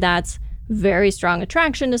 whether that's very strong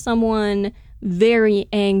attraction to someone, very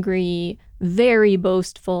angry, very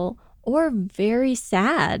boastful, or very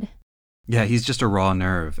sad. Yeah, he's just a raw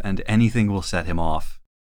nerve, and anything will set him off.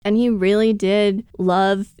 And he really did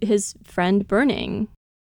love his friend Burning.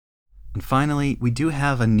 And finally, we do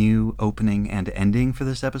have a new opening and ending for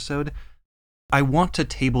this episode. I want to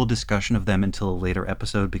table discussion of them until a later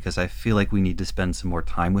episode because I feel like we need to spend some more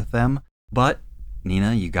time with them. But,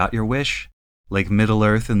 Nina, you got your wish. Like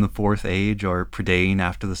Middle-earth in the Fourth Age or Predain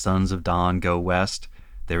after the Sons of Dawn go west,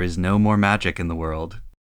 there is no more magic in the world.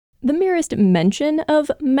 The merest mention of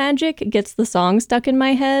magic gets the song stuck in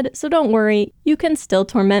my head, so don't worry, you can still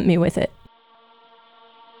torment me with it.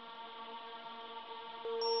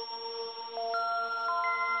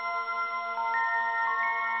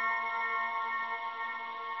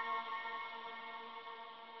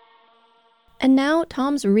 And now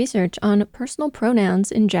Tom's research on personal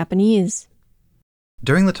pronouns in Japanese.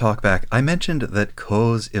 During the talkback, I mentioned that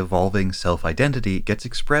Ko's evolving self-identity gets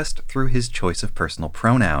expressed through his choice of personal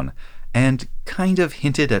pronoun, and kind of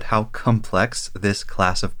hinted at how complex this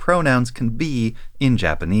class of pronouns can be in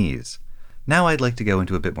Japanese. Now I'd like to go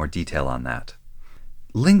into a bit more detail on that.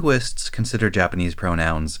 Linguists consider Japanese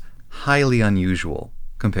pronouns highly unusual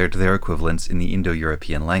compared to their equivalents in the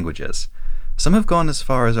Indo-European languages. Some have gone as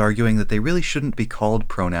far as arguing that they really shouldn't be called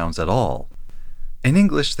pronouns at all. In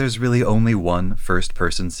English, there's really only one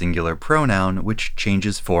first-person singular pronoun which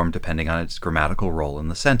changes form depending on its grammatical role in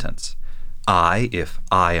the sentence. I, if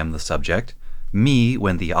I am the subject, me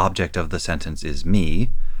when the object of the sentence is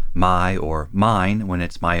me, my or mine when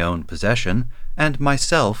it's my own possession, and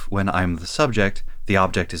myself when I'm the subject, the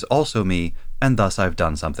object is also me, and thus I've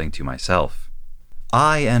done something to myself.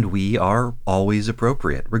 I and we are always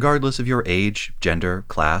appropriate, regardless of your age, gender,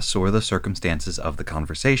 class, or the circumstances of the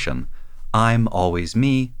conversation. I'm always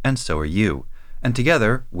me, and so are you, and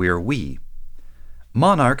together we're we.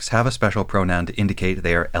 Monarchs have a special pronoun to indicate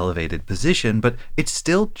their elevated position, but it's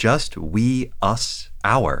still just we, us,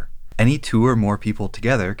 our. Any two or more people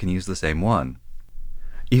together can use the same one.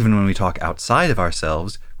 Even when we talk outside of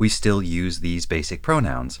ourselves, we still use these basic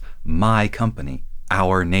pronouns: my company,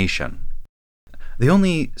 our nation. The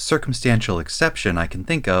only circumstantial exception I can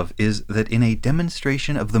think of is that in a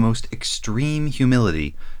demonstration of the most extreme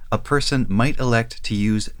humility, a person might elect to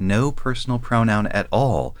use no personal pronoun at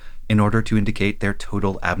all in order to indicate their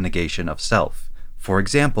total abnegation of self. For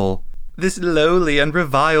example, "This lowly and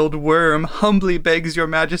reviled worm humbly begs your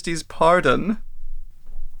majesty's pardon."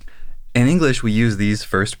 In English, we use these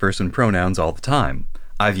first-person pronouns all the time.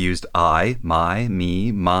 I've used I, my,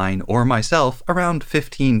 me, mine, or myself around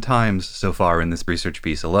 15 times so far in this research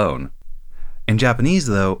piece alone. In Japanese,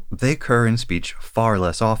 though, they occur in speech far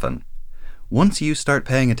less often. Once you start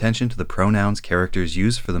paying attention to the pronouns characters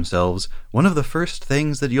use for themselves, one of the first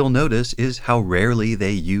things that you'll notice is how rarely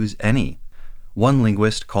they use any. One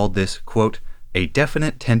linguist called this, quote, a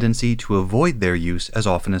definite tendency to avoid their use as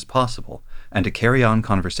often as possible, and to carry on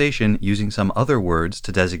conversation using some other words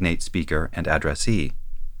to designate speaker and addressee.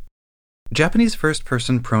 Japanese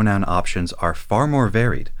first-person pronoun options are far more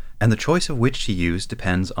varied, and the choice of which to use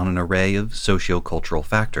depends on an array of socio-cultural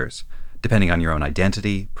factors. Depending on your own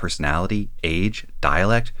identity, personality, age,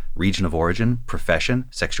 dialect, region of origin, profession,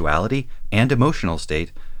 sexuality, and emotional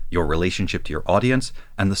state, your relationship to your audience,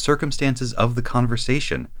 and the circumstances of the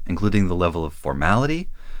conversation, including the level of formality,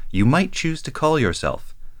 you might choose to call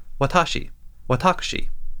yourself watashi, watakushi,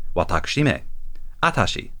 watakushime,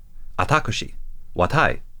 atashi, atakushi,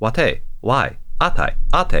 watai, wate, wai, atai,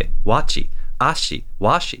 ate, wachi, ashi,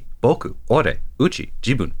 washi, boku, ore, uchi,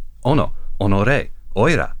 jibun, ono, onore,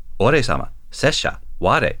 oira, ore-sama, sessha,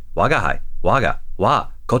 ware, wagahai, waga, wa,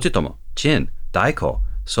 kochitomo, chin, daiko,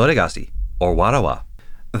 soregasi, or warawa.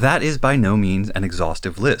 That is by no means an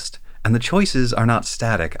exhaustive list, and the choices are not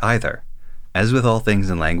static either. As with all things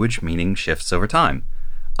in language, meaning shifts over time.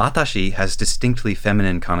 Atashi has distinctly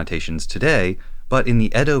feminine connotations today, but in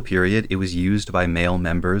the Edo period it was used by male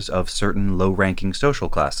members of certain low-ranking social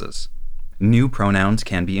classes. New pronouns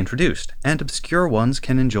can be introduced, and obscure ones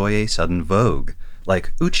can enjoy a sudden vogue,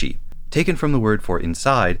 like uchi. Taken from the word for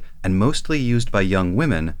inside, and mostly used by young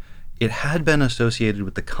women, it had been associated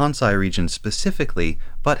with the Kansai region specifically,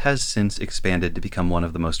 but has since expanded to become one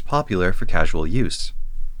of the most popular for casual use.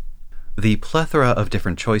 The plethora of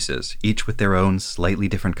different choices, each with their own slightly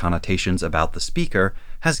different connotations about the speaker,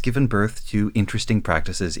 has given birth to interesting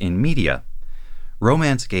practices in media.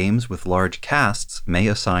 Romance games with large casts may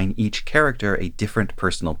assign each character a different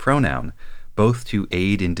personal pronoun, both to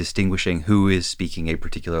aid in distinguishing who is speaking a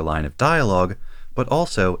particular line of dialogue, but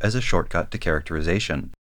also as a shortcut to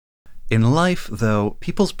characterization. In life, though,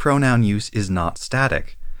 people's pronoun use is not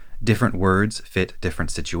static. Different words fit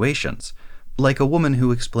different situations, like a woman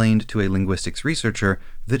who explained to a linguistics researcher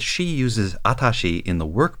that she uses atashi in the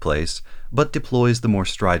workplace, but deploys the more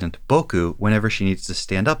strident boku whenever she needs to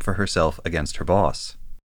stand up for herself against her boss.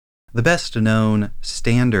 The best-known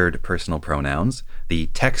standard personal pronouns, the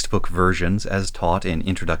textbook versions as taught in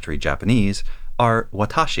introductory Japanese, are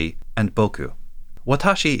watashi and boku.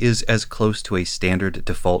 Watashi is as close to a standard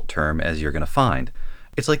default term as you're going to find.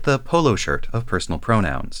 It's like the polo shirt of personal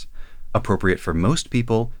pronouns, appropriate for most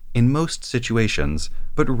people in most situations,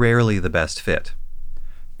 but rarely the best fit.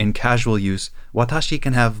 In casual use, watashi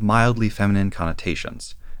can have mildly feminine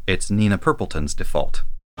connotations. It's Nina Purpleton's default.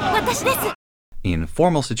 In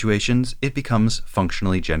formal situations, it becomes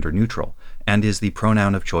functionally gender neutral, and is the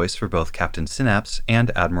pronoun of choice for both Captain Synapse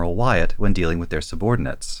and Admiral Wyatt when dealing with their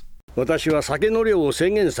subordinates.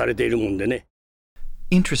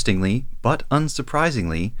 Interestingly, but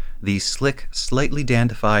unsurprisingly, the slick, slightly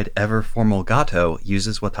dandified, ever-formal Gato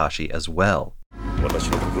uses watashi as well.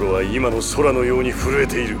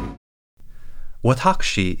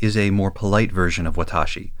 Watashi is a more polite version of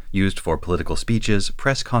watashi, used for political speeches,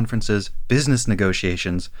 press conferences, business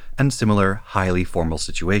negotiations, and similar highly formal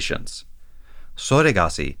situations.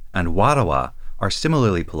 Soregasi and warawa are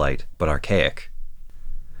similarly polite but archaic.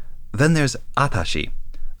 Then there's atashi,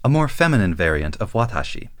 a more feminine variant of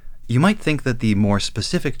watashi. You might think that the more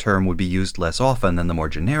specific term would be used less often than the more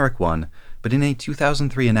generic one, but in a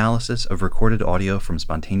 2003 analysis of recorded audio from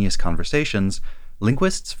spontaneous conversations,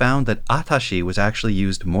 linguists found that atashi was actually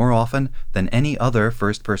used more often than any other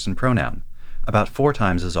first-person pronoun, about 4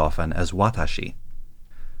 times as often as watashi.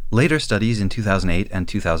 Later studies in 2008 and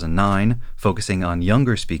 2009, focusing on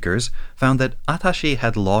younger speakers, found that atashi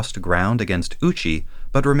had lost ground against uchi,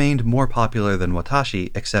 but remained more popular than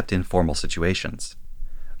watashi except in formal situations.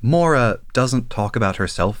 Mora doesn't talk about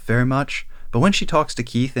herself very much, but when she talks to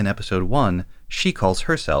Keith in episode 1, she calls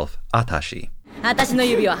herself atashi.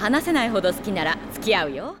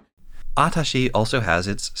 Atashi also has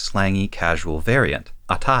its slangy casual variant,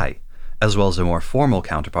 atai, as well as a more formal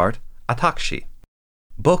counterpart, atakshi.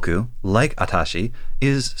 Boku, like atashi,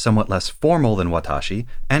 is somewhat less formal than watashi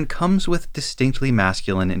and comes with distinctly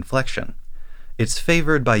masculine inflection. It's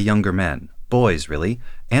favored by younger men, boys really,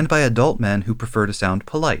 and by adult men who prefer to sound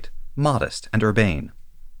polite, modest, and urbane.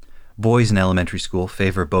 Boys in elementary school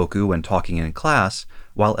favor boku when talking in class,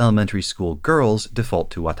 while elementary school girls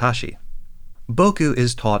default to watashi. Boku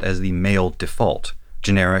is taught as the male default,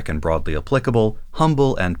 generic and broadly applicable,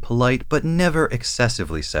 humble and polite, but never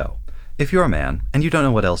excessively so. If you're a man and you don't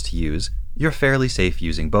know what else to use, you're fairly safe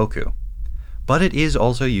using boku. But it is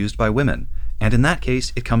also used by women, and in that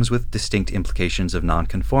case it comes with distinct implications of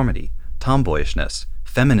nonconformity, tomboyishness,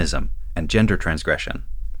 feminism, and gender transgression.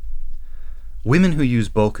 Women who use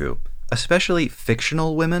boku, especially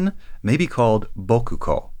fictional women, may be called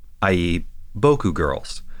bokuko, i.e. boku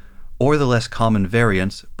girls, or the less common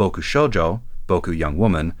variants boku shoujo, boku young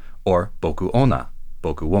woman, or boku onna,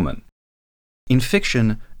 boku woman. In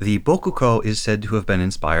fiction, the bokuko is said to have been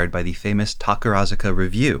inspired by the famous Takarazuka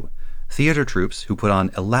Revue, theater troupes who put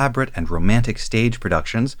on elaborate and romantic stage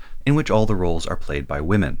productions in which all the roles are played by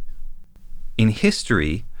women. In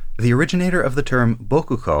history, the originator of the term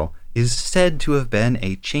bokuko is said to have been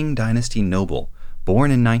a Qing dynasty noble,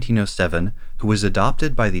 born in 1907, who was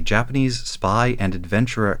adopted by the Japanese spy and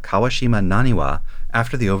adventurer Kawashima Naniwa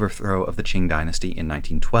after the overthrow of the Qing dynasty in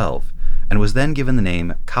 1912, and was then given the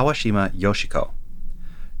name Kawashima Yoshiko.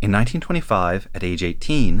 In 1925, at age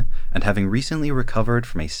 18, and having recently recovered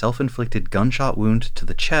from a self-inflicted gunshot wound to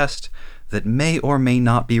the chest that may or may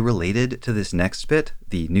not be related to this next bit,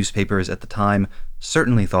 the newspapers at the time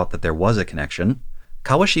certainly thought that there was a connection,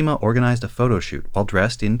 Kawashima organized a photo shoot while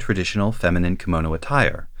dressed in traditional feminine kimono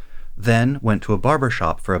attire, then went to a barber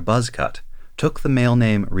shop for a buzz cut, took the male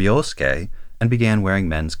name Ryosuke, and began wearing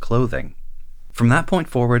men's clothing. From that point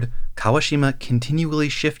forward, Kawashima continually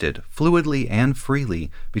shifted fluidly and freely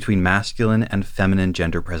between masculine and feminine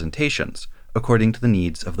gender presentations, according to the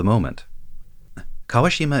needs of the moment.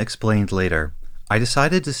 Kawashima explained later, "I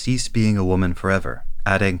decided to cease being a woman forever,"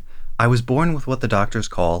 adding, "I was born with what the doctors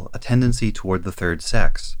call a tendency toward the third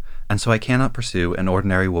sex, and so I cannot pursue an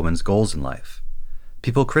ordinary woman's goals in life.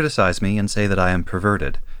 People criticize me and say that I am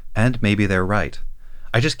perverted, and maybe they're right.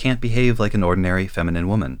 I just can't behave like an ordinary feminine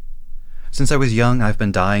woman. Since I was young, I've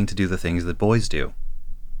been dying to do the things that boys do."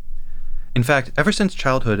 In fact, ever since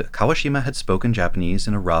childhood, Kawashima had spoken Japanese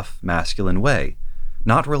in a rough, masculine way,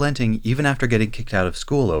 not relenting even after getting kicked out of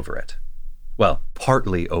school over it. Well,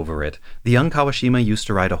 partly over it. The young Kawashima used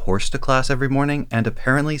to ride a horse to class every morning, and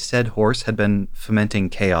apparently said horse had been fomenting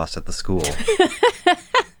chaos at the school.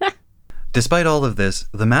 Despite all of this,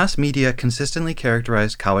 the mass media consistently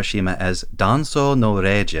characterized Kawashima as Danso no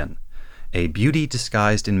Reijin, a beauty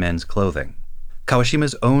disguised in men's clothing.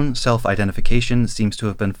 Kawashima's own self-identification seems to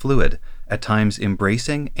have been fluid, at times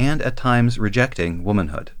embracing and at times rejecting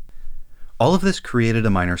womanhood. All of this created a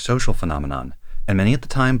minor social phenomenon, and many at the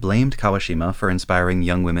time blamed Kawashima for inspiring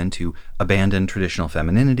young women to abandon traditional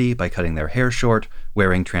femininity by cutting their hair short,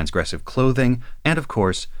 wearing transgressive clothing, and of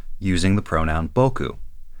course, using the pronoun boku.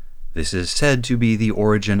 This is said to be the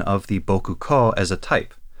origin of the bokuko as a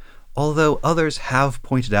type, although others have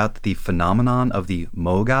pointed out that the phenomenon of the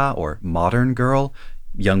moga, or modern girl,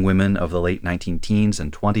 young women of the late 19-teens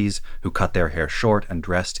and 20s who cut their hair short and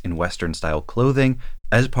dressed in Western-style clothing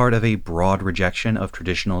as part of a broad rejection of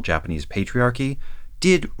traditional Japanese patriarchy,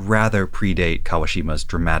 did rather predate Kawashima's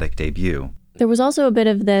dramatic debut. There was also a bit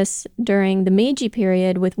of this during the Meiji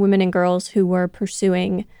period with women and girls who were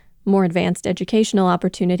pursuing more advanced educational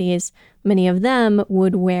opportunities. Many of them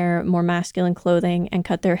would wear more masculine clothing and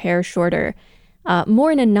cut their hair shorter,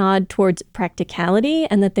 more in a nod towards practicality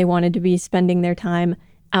and that they wanted to be spending their time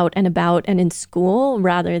out and about and in school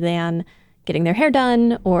rather than getting their hair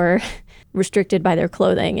done or restricted by their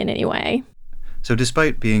clothing in any way. So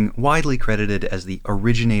despite being widely credited as the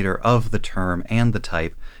originator of the term and the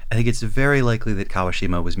type, I think it's very likely that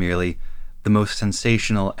Kawashima was merely the most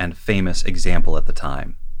sensational and famous example at the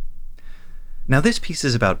time. Now, this piece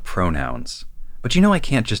is about pronouns, but you know I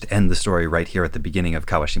can't just end the story right here at the beginning of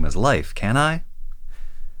Kawashima's life, can I?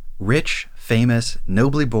 Rich, famous,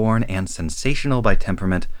 nobly born, and sensational by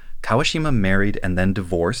temperament, Kawashima married and then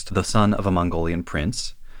divorced the son of a Mongolian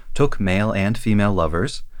prince, took male and female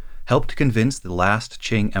lovers, helped convince the last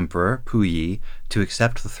Qing emperor, Puyi, to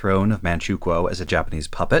accept the throne of Manchukuo as a Japanese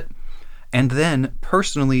puppet, and then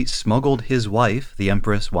personally smuggled his wife, the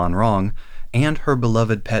Empress Wanrong, and her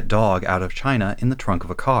beloved pet dog out of China in the trunk of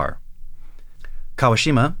a car.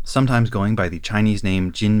 Kawashima, sometimes going by the Chinese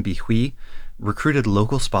name Jin Bihui, recruited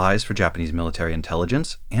local spies for Japanese military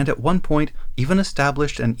intelligence, and at one point even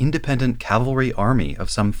established an independent cavalry army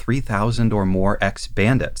of some 3,000 or more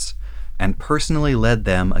ex-bandits, and personally led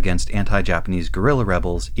them against anti-Japanese guerrilla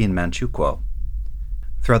rebels in Manchukuo.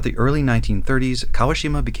 Throughout the early 1930s,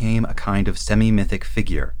 Kawashima became a kind of semi-mythic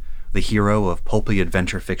figure, the hero of pulpy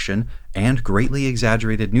adventure fiction and greatly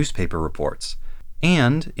exaggerated newspaper reports,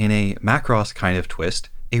 and, in a Macross kind of twist,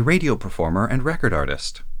 a radio performer and record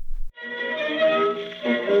artist.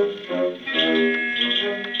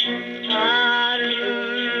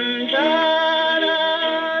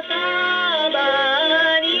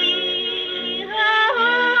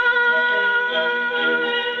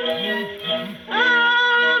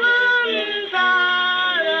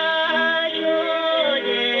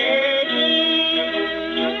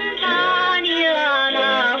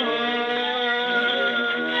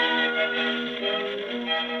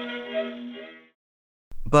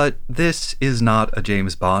 But this is not a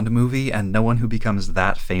James Bond movie, and no one who becomes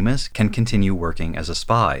that famous can continue working as a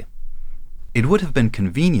spy. It would have been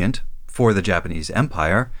convenient for the Japanese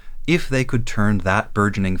Empire if they could turn that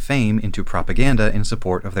burgeoning fame into propaganda in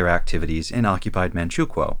support of their activities in occupied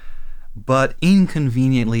Manchukuo. But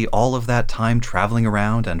inconveniently, all of that time traveling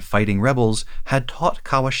around and fighting rebels had taught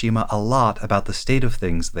Kawashima a lot about the state of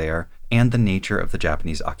things there and the nature of the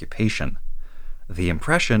Japanese occupation. The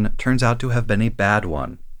impression turns out to have been a bad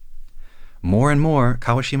one. More and more,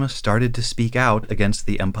 Kawashima started to speak out against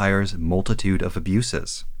the empire's multitude of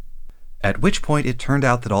abuses. At which point it turned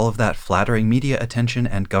out that all of that flattering media attention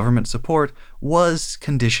and government support was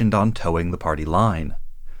conditioned on towing the party line.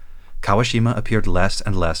 Kawashima appeared less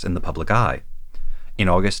and less in the public eye. In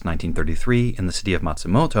August 1933, in the city of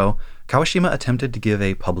Matsumoto, Kawashima attempted to give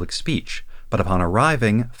a public speech, but upon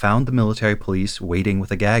arriving, found the military police waiting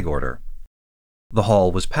with a gag order. The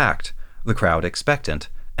hall was packed, the crowd expectant,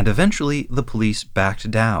 and eventually the police backed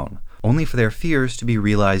down, only for their fears to be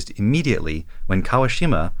realized immediately when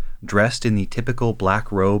Kawashima, dressed in the typical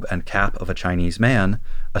black robe and cap of a Chinese man,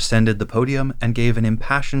 ascended the podium and gave an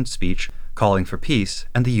impassioned speech calling for peace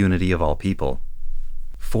and the unity of all people.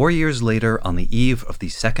 4 years later, on the eve of the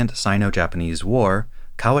Second Sino-Japanese War,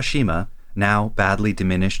 Kawashima, now badly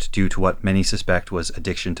diminished due to what many suspect was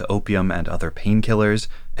addiction to opium and other painkillers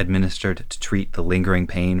administered to treat the lingering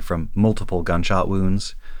pain from multiple gunshot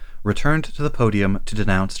wounds, returned to the podium to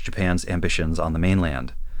denounce Japan's ambitions on the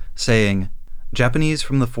mainland, saying, "Japanese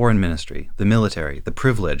from the foreign ministry, the military, the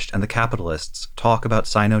privileged, and the capitalists talk about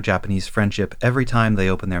Sino-Japanese friendship every time they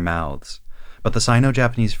open their mouths. But the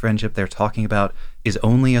Sino-Japanese friendship they're talking about is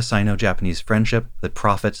only a Sino-Japanese friendship that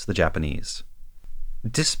profits the Japanese."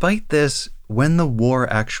 Despite this, when the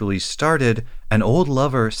war actually started, an old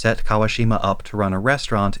lover set Kawashima up to run a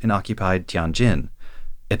restaurant in occupied Tianjin.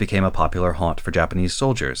 It became a popular haunt for Japanese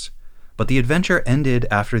soldiers. But the adventure ended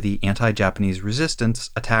after the anti-Japanese resistance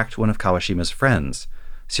attacked one of Kawashima's friends,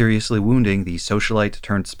 seriously wounding the socialite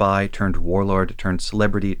turned spy turned warlord turned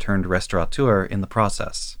celebrity turned restaurateur in the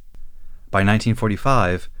process. By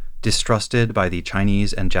 1945, distrusted by the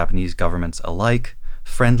Chinese and Japanese governments alike,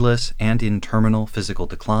 friendless and in terminal physical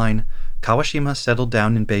decline, Kawashima settled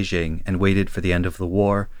down in Beijing and waited for the end of the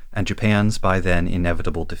war and Japan's by then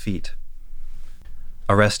inevitable defeat.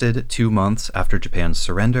 Arrested 2 months after Japan's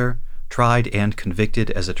surrender, tried and convicted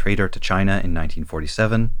as a traitor to China in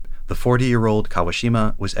 1947, the 40-year-old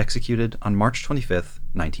Kawashima was executed on March 25,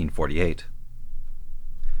 1948.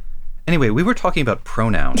 Anyway, we were talking about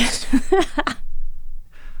pronouns.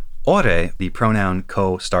 Ore, the pronoun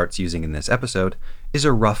Ko starts using in this episode, is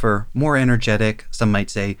a rougher, more energetic, some might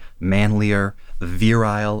say manlier,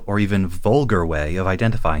 virile, or even vulgar way of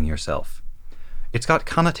identifying yourself. It's got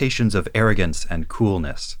connotations of arrogance and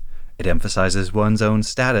coolness. It emphasizes one's own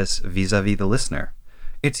status vis-a-vis the listener.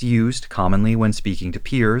 It's used commonly when speaking to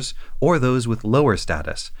peers or those with lower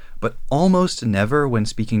status, but almost never when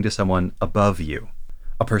speaking to someone above you.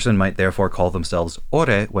 A person might therefore call themselves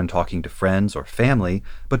ore when talking to friends or family,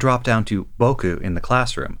 but drop down to boku in the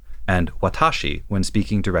classroom, and watashi when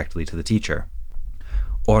speaking directly to the teacher.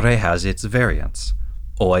 Ore has its variants: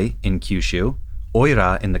 oi in Kyushu,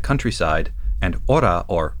 oira in the countryside, and ora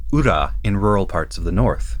or ura in rural parts of the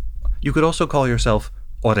north. You could also call yourself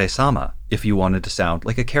ore-sama if you wanted to sound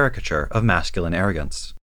like a caricature of masculine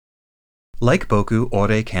arrogance. Like boku,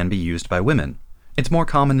 ore can be used by women. It's more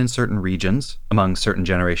common in certain regions, among certain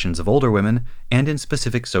generations of older women, and in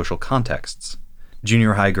specific social contexts.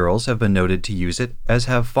 Junior high girls have been noted to use it, as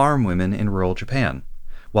have farm women in rural Japan,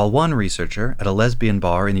 while one researcher at a lesbian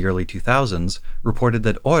bar in the early 2000s reported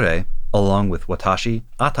that ore, along with watashi,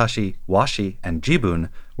 atashi, washi, and jibun,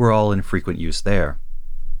 were all in frequent use there.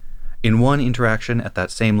 In one interaction at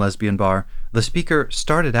that same lesbian bar, the speaker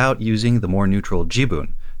started out using the more neutral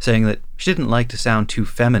jibun, saying that she didn't like to sound too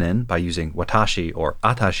feminine by using watashi or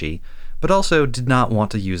atashi, but also did not want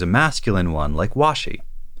to use a masculine one like washi.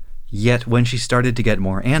 Yet when she started to get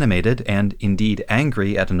more animated and indeed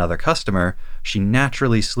angry at another customer, she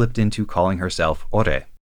naturally slipped into calling herself ore.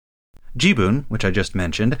 Jibun, which I just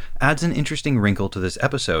mentioned, adds an interesting wrinkle to this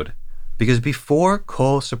episode, because before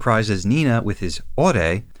Ko surprises Nina with his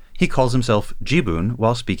ore, he calls himself Jibun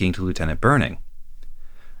while speaking to Lieutenant Burning.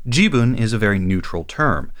 Jibun is a very neutral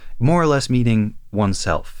term, more or less meaning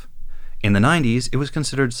oneself. In the 90s, it was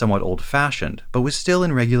considered somewhat old-fashioned, but was still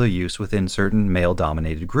in regular use within certain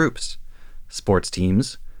male-dominated groups: sports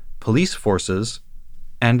teams, police forces,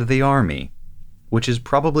 and the army, which is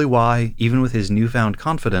probably why, even with his newfound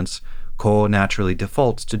confidence, Ko naturally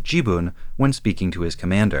defaults to Jibun when speaking to his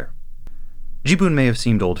commander. Jibun may have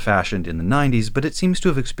seemed old-fashioned in the 90s, but it seems to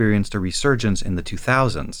have experienced a resurgence in the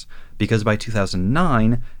 2000s, because by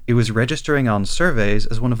 2009, it was registering on surveys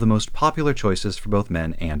as one of the most popular choices for both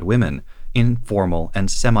men and women, in formal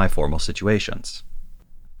and semi-formal situations.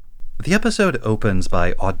 The episode opens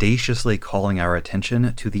by audaciously calling our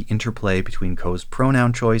attention to the interplay between Ko's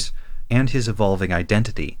pronoun choice and his evolving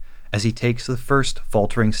identity, as he takes the first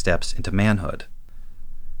faltering steps into manhood.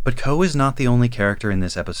 But Ko is not the only character in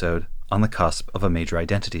this episode on the cusp of a major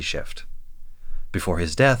identity shift. Before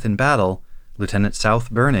his death in battle, Lieutenant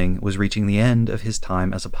South Burning was reaching the end of his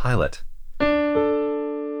time as a pilot.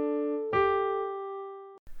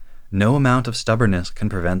 No amount of stubbornness can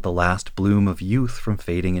prevent the last bloom of youth from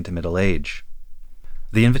fading into middle age.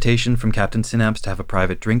 The invitation from Captain Synapse to have a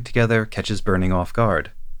private drink together catches Burning off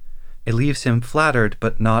guard. It leaves him flattered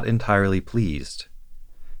but not entirely pleased.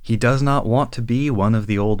 He does not want to be one of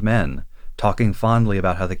the old men, talking fondly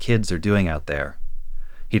about how the kids are doing out there.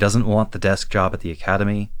 He doesn't want the desk job at the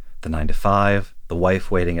academy, the 9-to-5, the wife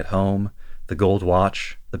waiting at home, the gold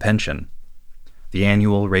watch, the pension, the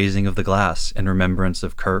annual raising of the glass in remembrance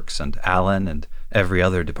of Kirks and Allen and every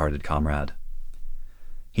other departed comrade.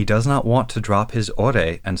 He does not want to drop his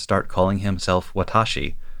ore and start calling himself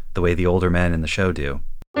Watashi, the way the older men in the show do.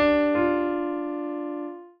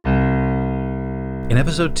 In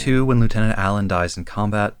episode 2, when Lieutenant Allen dies in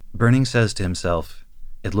combat, Burning says to himself,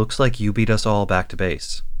 "It looks like you beat us all back to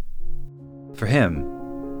base." For him,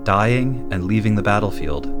 dying and leaving the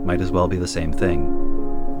battlefield might as well be the same thing.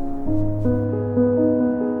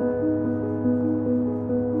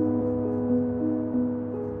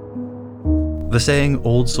 The saying,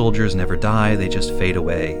 "old soldiers never die, they just fade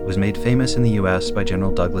away," was made famous in the US by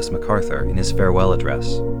General Douglas MacArthur in his farewell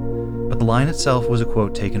address. But the line itself was a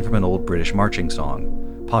quote taken from an old British marching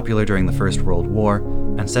song, popular during the First World War,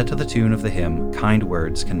 and set to the tune of the hymn, "Kind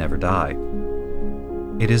Words Can Never Die."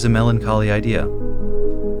 It is a melancholy idea.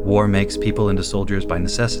 War makes people into soldiers by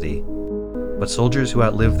necessity, but soldiers who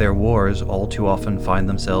outlive their wars all too often find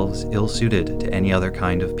themselves ill-suited to any other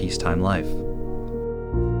kind of peacetime life.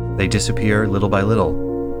 They disappear little by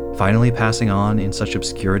little, finally passing on in such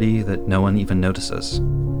obscurity that no one even notices.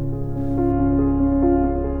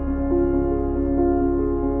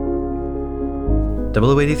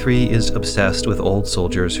 .083 is obsessed with old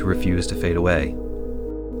soldiers who refuse to fade away.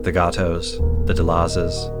 The Gatos, the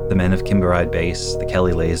DeLazes, the men of Kimberide Base, the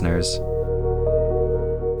Kelly Lasners.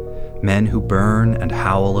 Men who burn and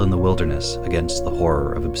howl in the wilderness against the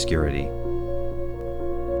horror of obscurity.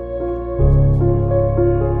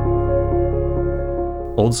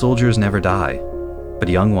 Old soldiers never die, but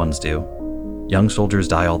young ones do. Young soldiers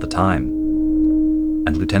die all the time.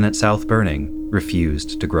 And Lieutenant South Burning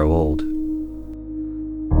refused to grow old.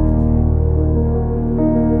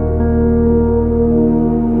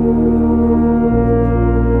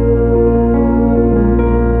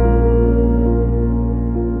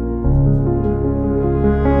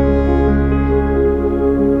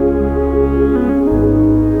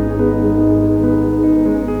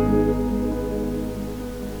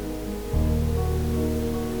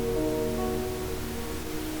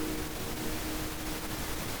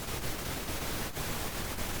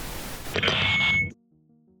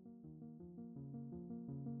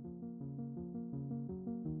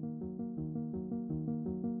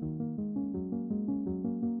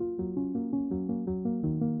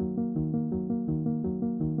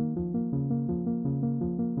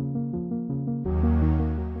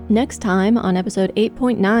 Next time on episode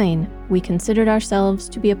 8.9, we considered ourselves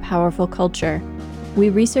to be a powerful culture. We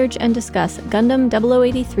research and discuss Gundam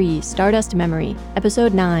 0083 Stardust Memory,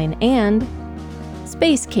 episode 9, and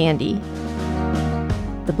Space Candy,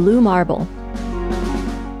 the Blue Marble.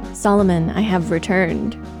 Solomon, I have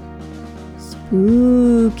returned.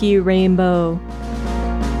 Spooky rainbow.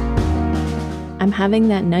 I'm having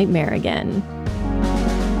that nightmare again.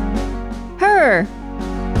 Her!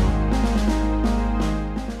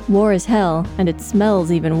 War is hell, and it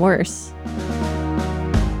smells even worse.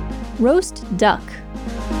 Roast duck.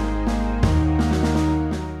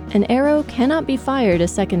 An arrow cannot be fired a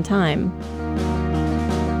second time.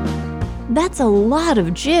 That's a lot of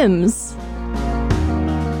gyms!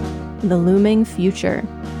 The looming future.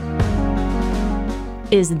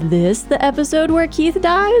 Is this the episode where Keith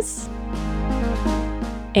dies?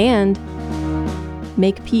 And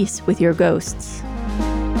make peace with your ghosts.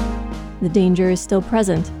 The danger is still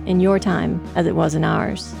present in your time as it was in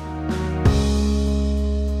ours.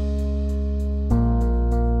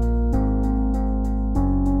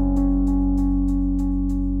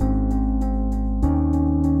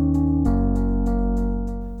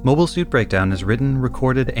 Mobile Suit Breakdown is written,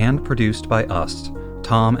 recorded, and produced by us,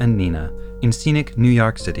 Tom and Nina, in scenic New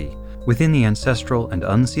York City, within the ancestral and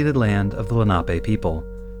unceded land of the Lenape people,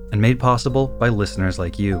 and made possible by listeners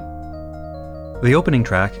like you. The opening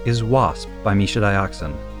track is Wasp by Misha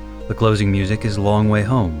Dioxin. The closing music is Long Way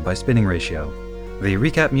Home by Spinning Ratio. The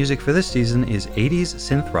recap music for this season is 80s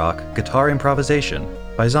synth rock guitar improvisation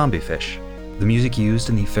by Zombiefish. The music used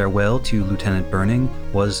in the farewell to Lieutenant Burning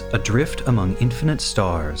was Adrift Among Infinite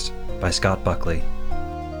Stars by Scott Buckley.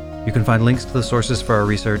 You can find links to the sources for our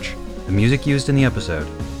research, the music used in the episode,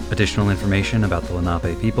 additional information about the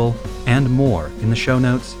Lenape people, and more in the show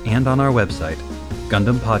notes and on our website,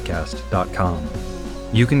 GundamPodcast.com.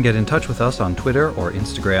 You can get in touch with us on Twitter or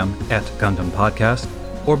Instagram at GundamPodcast,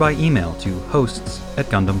 or by email to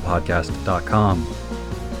hosts@GundamPodcast.com.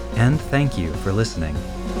 And thank you for listening.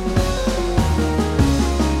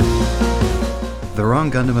 The Wrong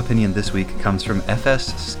Gundam opinion this week comes from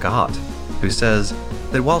F.S. Scott, who says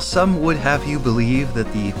that while some would have you believe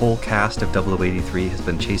that the whole cast of 0083 has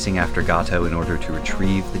been chasing after Gato in order to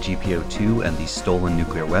retrieve the GPO-2 and the stolen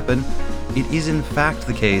nuclear weapon, it is in fact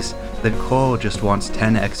the case that Ko just wants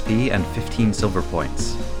 10 XP and 15 silver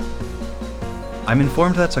points. I'm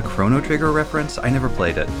informed that's a Chrono Trigger reference. I never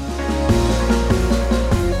played it.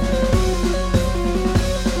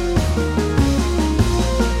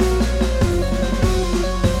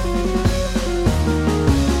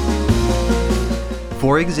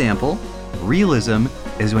 For example, realism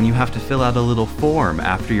is when you have to fill out a little form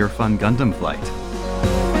after your fun Gundam flight.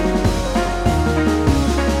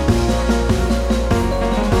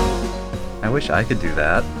 I wish I could do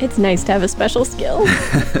that. It's nice to have a special skill.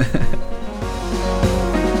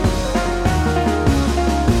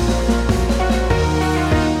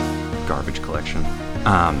 Garbage collection.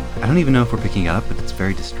 I don't even know if we're picking it up, but it's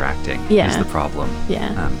very distracting. Yeah. Is the problem.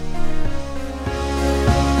 Yeah.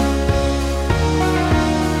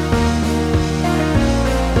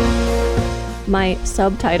 My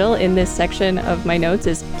subtitle in this section of my notes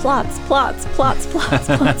is plots, plots, plots, plots,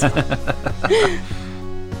 plots.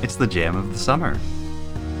 It's the jam of the summer.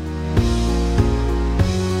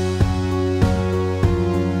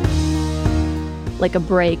 Like a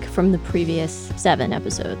break from the previous 7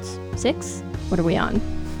 episodes. 6? What are we on?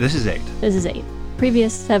 This is 8. This is 8.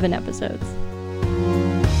 Previous 7 episodes.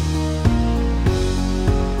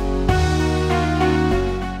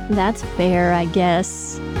 That's fair, I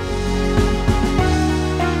guess.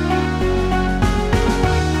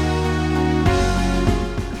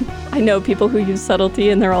 I know people who use subtlety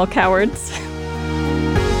and they're all cowards.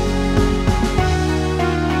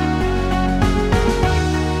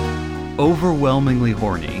 Overwhelmingly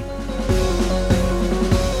horny.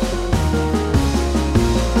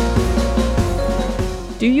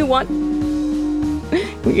 Do you want...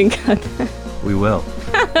 We can cut that. We will.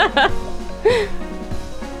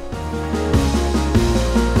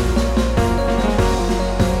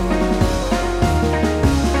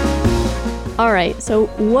 All right, so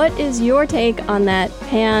what is your take on that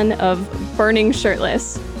pan of burning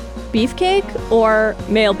shirtless? Beefcake or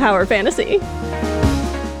male power fantasy?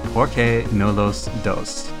 Porque no los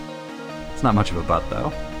dos. It's not much of a butt,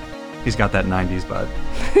 though. He's got that 90s butt.